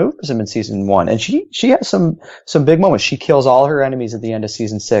outmaneuvers him in season 1. And she has some big moments. She kills all her enemies at the end of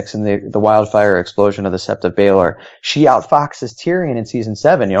season 6 in the wildfire explosion of the Sept of Baelor. She outfoxes Tyrion in season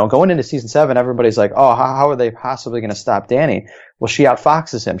 7. Going into season 7, everybody's like, oh, how are they possibly going to stop Dany? Well, she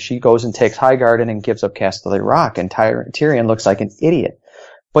outfoxes him. She goes and takes Highgarden and gives up Casterly Rock, and Tyrion looks like an idiot.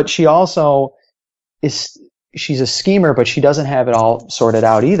 But she also she's a schemer, but she doesn't have it all sorted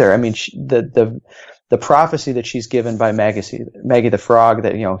out either. I mean, the prophecy that she's given by Maggie the Frog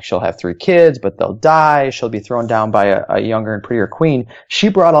that, she'll have 3 kids, but they'll die. She'll be thrown down by a younger and prettier queen. She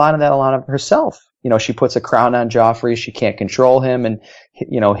brought a lot of herself. She puts a crown on Joffrey. She can't control him. And,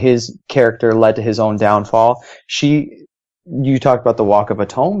 his character led to his own downfall. You talked about the Walk of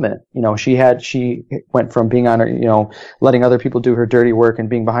Atonement. She went from being on her, letting other people do her dirty work and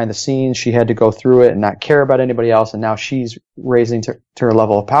being behind the scenes. She had to go through it and not care about anybody else. And now she's raising to her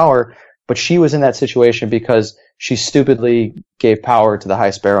level of power. But she was in that situation because she stupidly gave power to the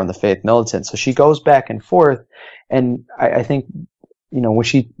High Sparrow and the Faith Militant. So she goes back and forth. And I think,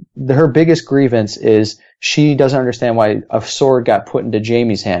 her biggest grievance is she doesn't understand why a sword got put into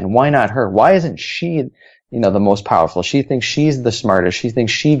Jaime's hand. Why not her? Why isn't she the most powerful? She thinks she's the smartest. She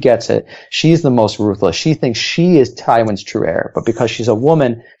thinks she gets it. She's the most ruthless. She thinks she is Tywin's true heir. But because she's a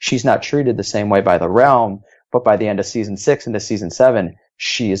woman, she's not treated the same way by the realm. But by the end of season 6 into season 7,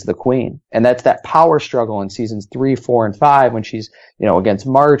 she is the queen. And that's that power struggle in seasons 3, 4, and 5 when she's, against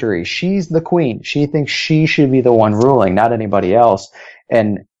Marjorie. She's the queen. She thinks she should be the one ruling, not anybody else.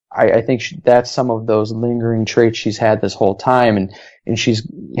 And I think that's some of those lingering traits she's had this whole time. And she's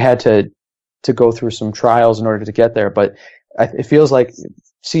had to go through some trials in order to get there. But it feels like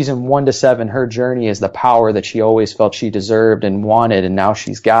season 1 to 7, her journey is the power that she always felt she deserved and wanted, and now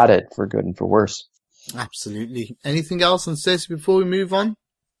she's got it for good and for worse. Absolutely. Anything else on Cersei before we move on?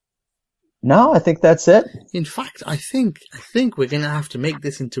 No, I think that's it. In fact, I think we're going to have to make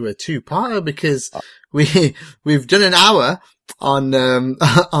this into a 2-parter because we've done an hour on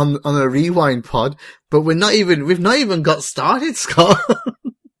a rewind pod, but we've not even got started, Scott.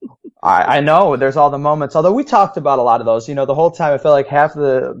 I know there's all the moments, although we talked about a lot of those, the whole time. I felt like half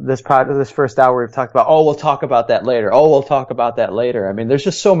of this first hour we've talked about, we'll talk about that later. We'll talk about that later. I mean, there's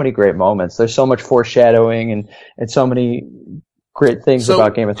just so many great moments. There's so much foreshadowing and so many great things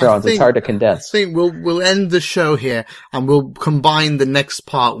about Game of Thrones. It's hard to condense. I think we'll end the show here and we'll combine the next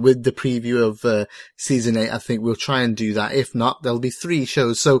part with the preview of season 8. I think we'll try and do that. If not, there'll be 3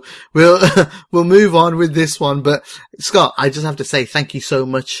 shows. So we'll move on with this one. But Scott, I just have to say thank you so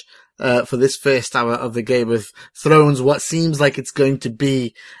much for this first hour of the Game of Thrones, what seems like it's going to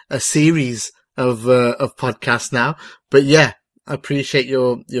be a series of podcasts now. But yeah, I appreciate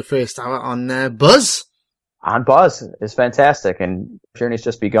your first hour on Buzz. On Buzz is fantastic, and journey's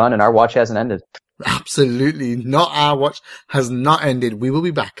just begun, and our watch hasn't ended. Absolutely not. Our watch has not ended. We will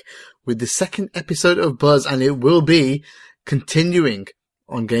be back with the second episode of Buzz, and it will be continuing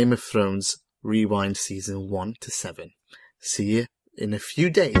on Game of Thrones Rewind Season 1 to 7. See you in a few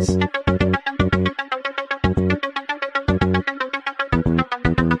days.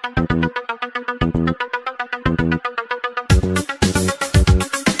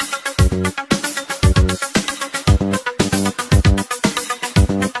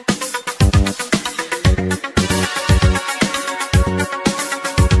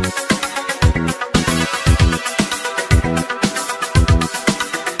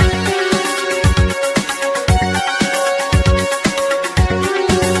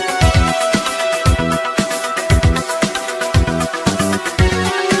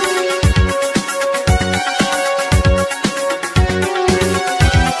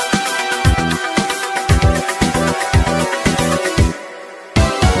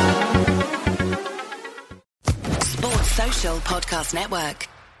 Podcast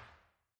Network.